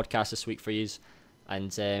few more podcasts this week for you.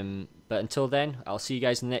 And but until then, I'll see you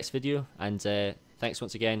guys in the next video. And thanks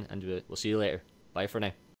once again, and we'll see you later. Bye for now.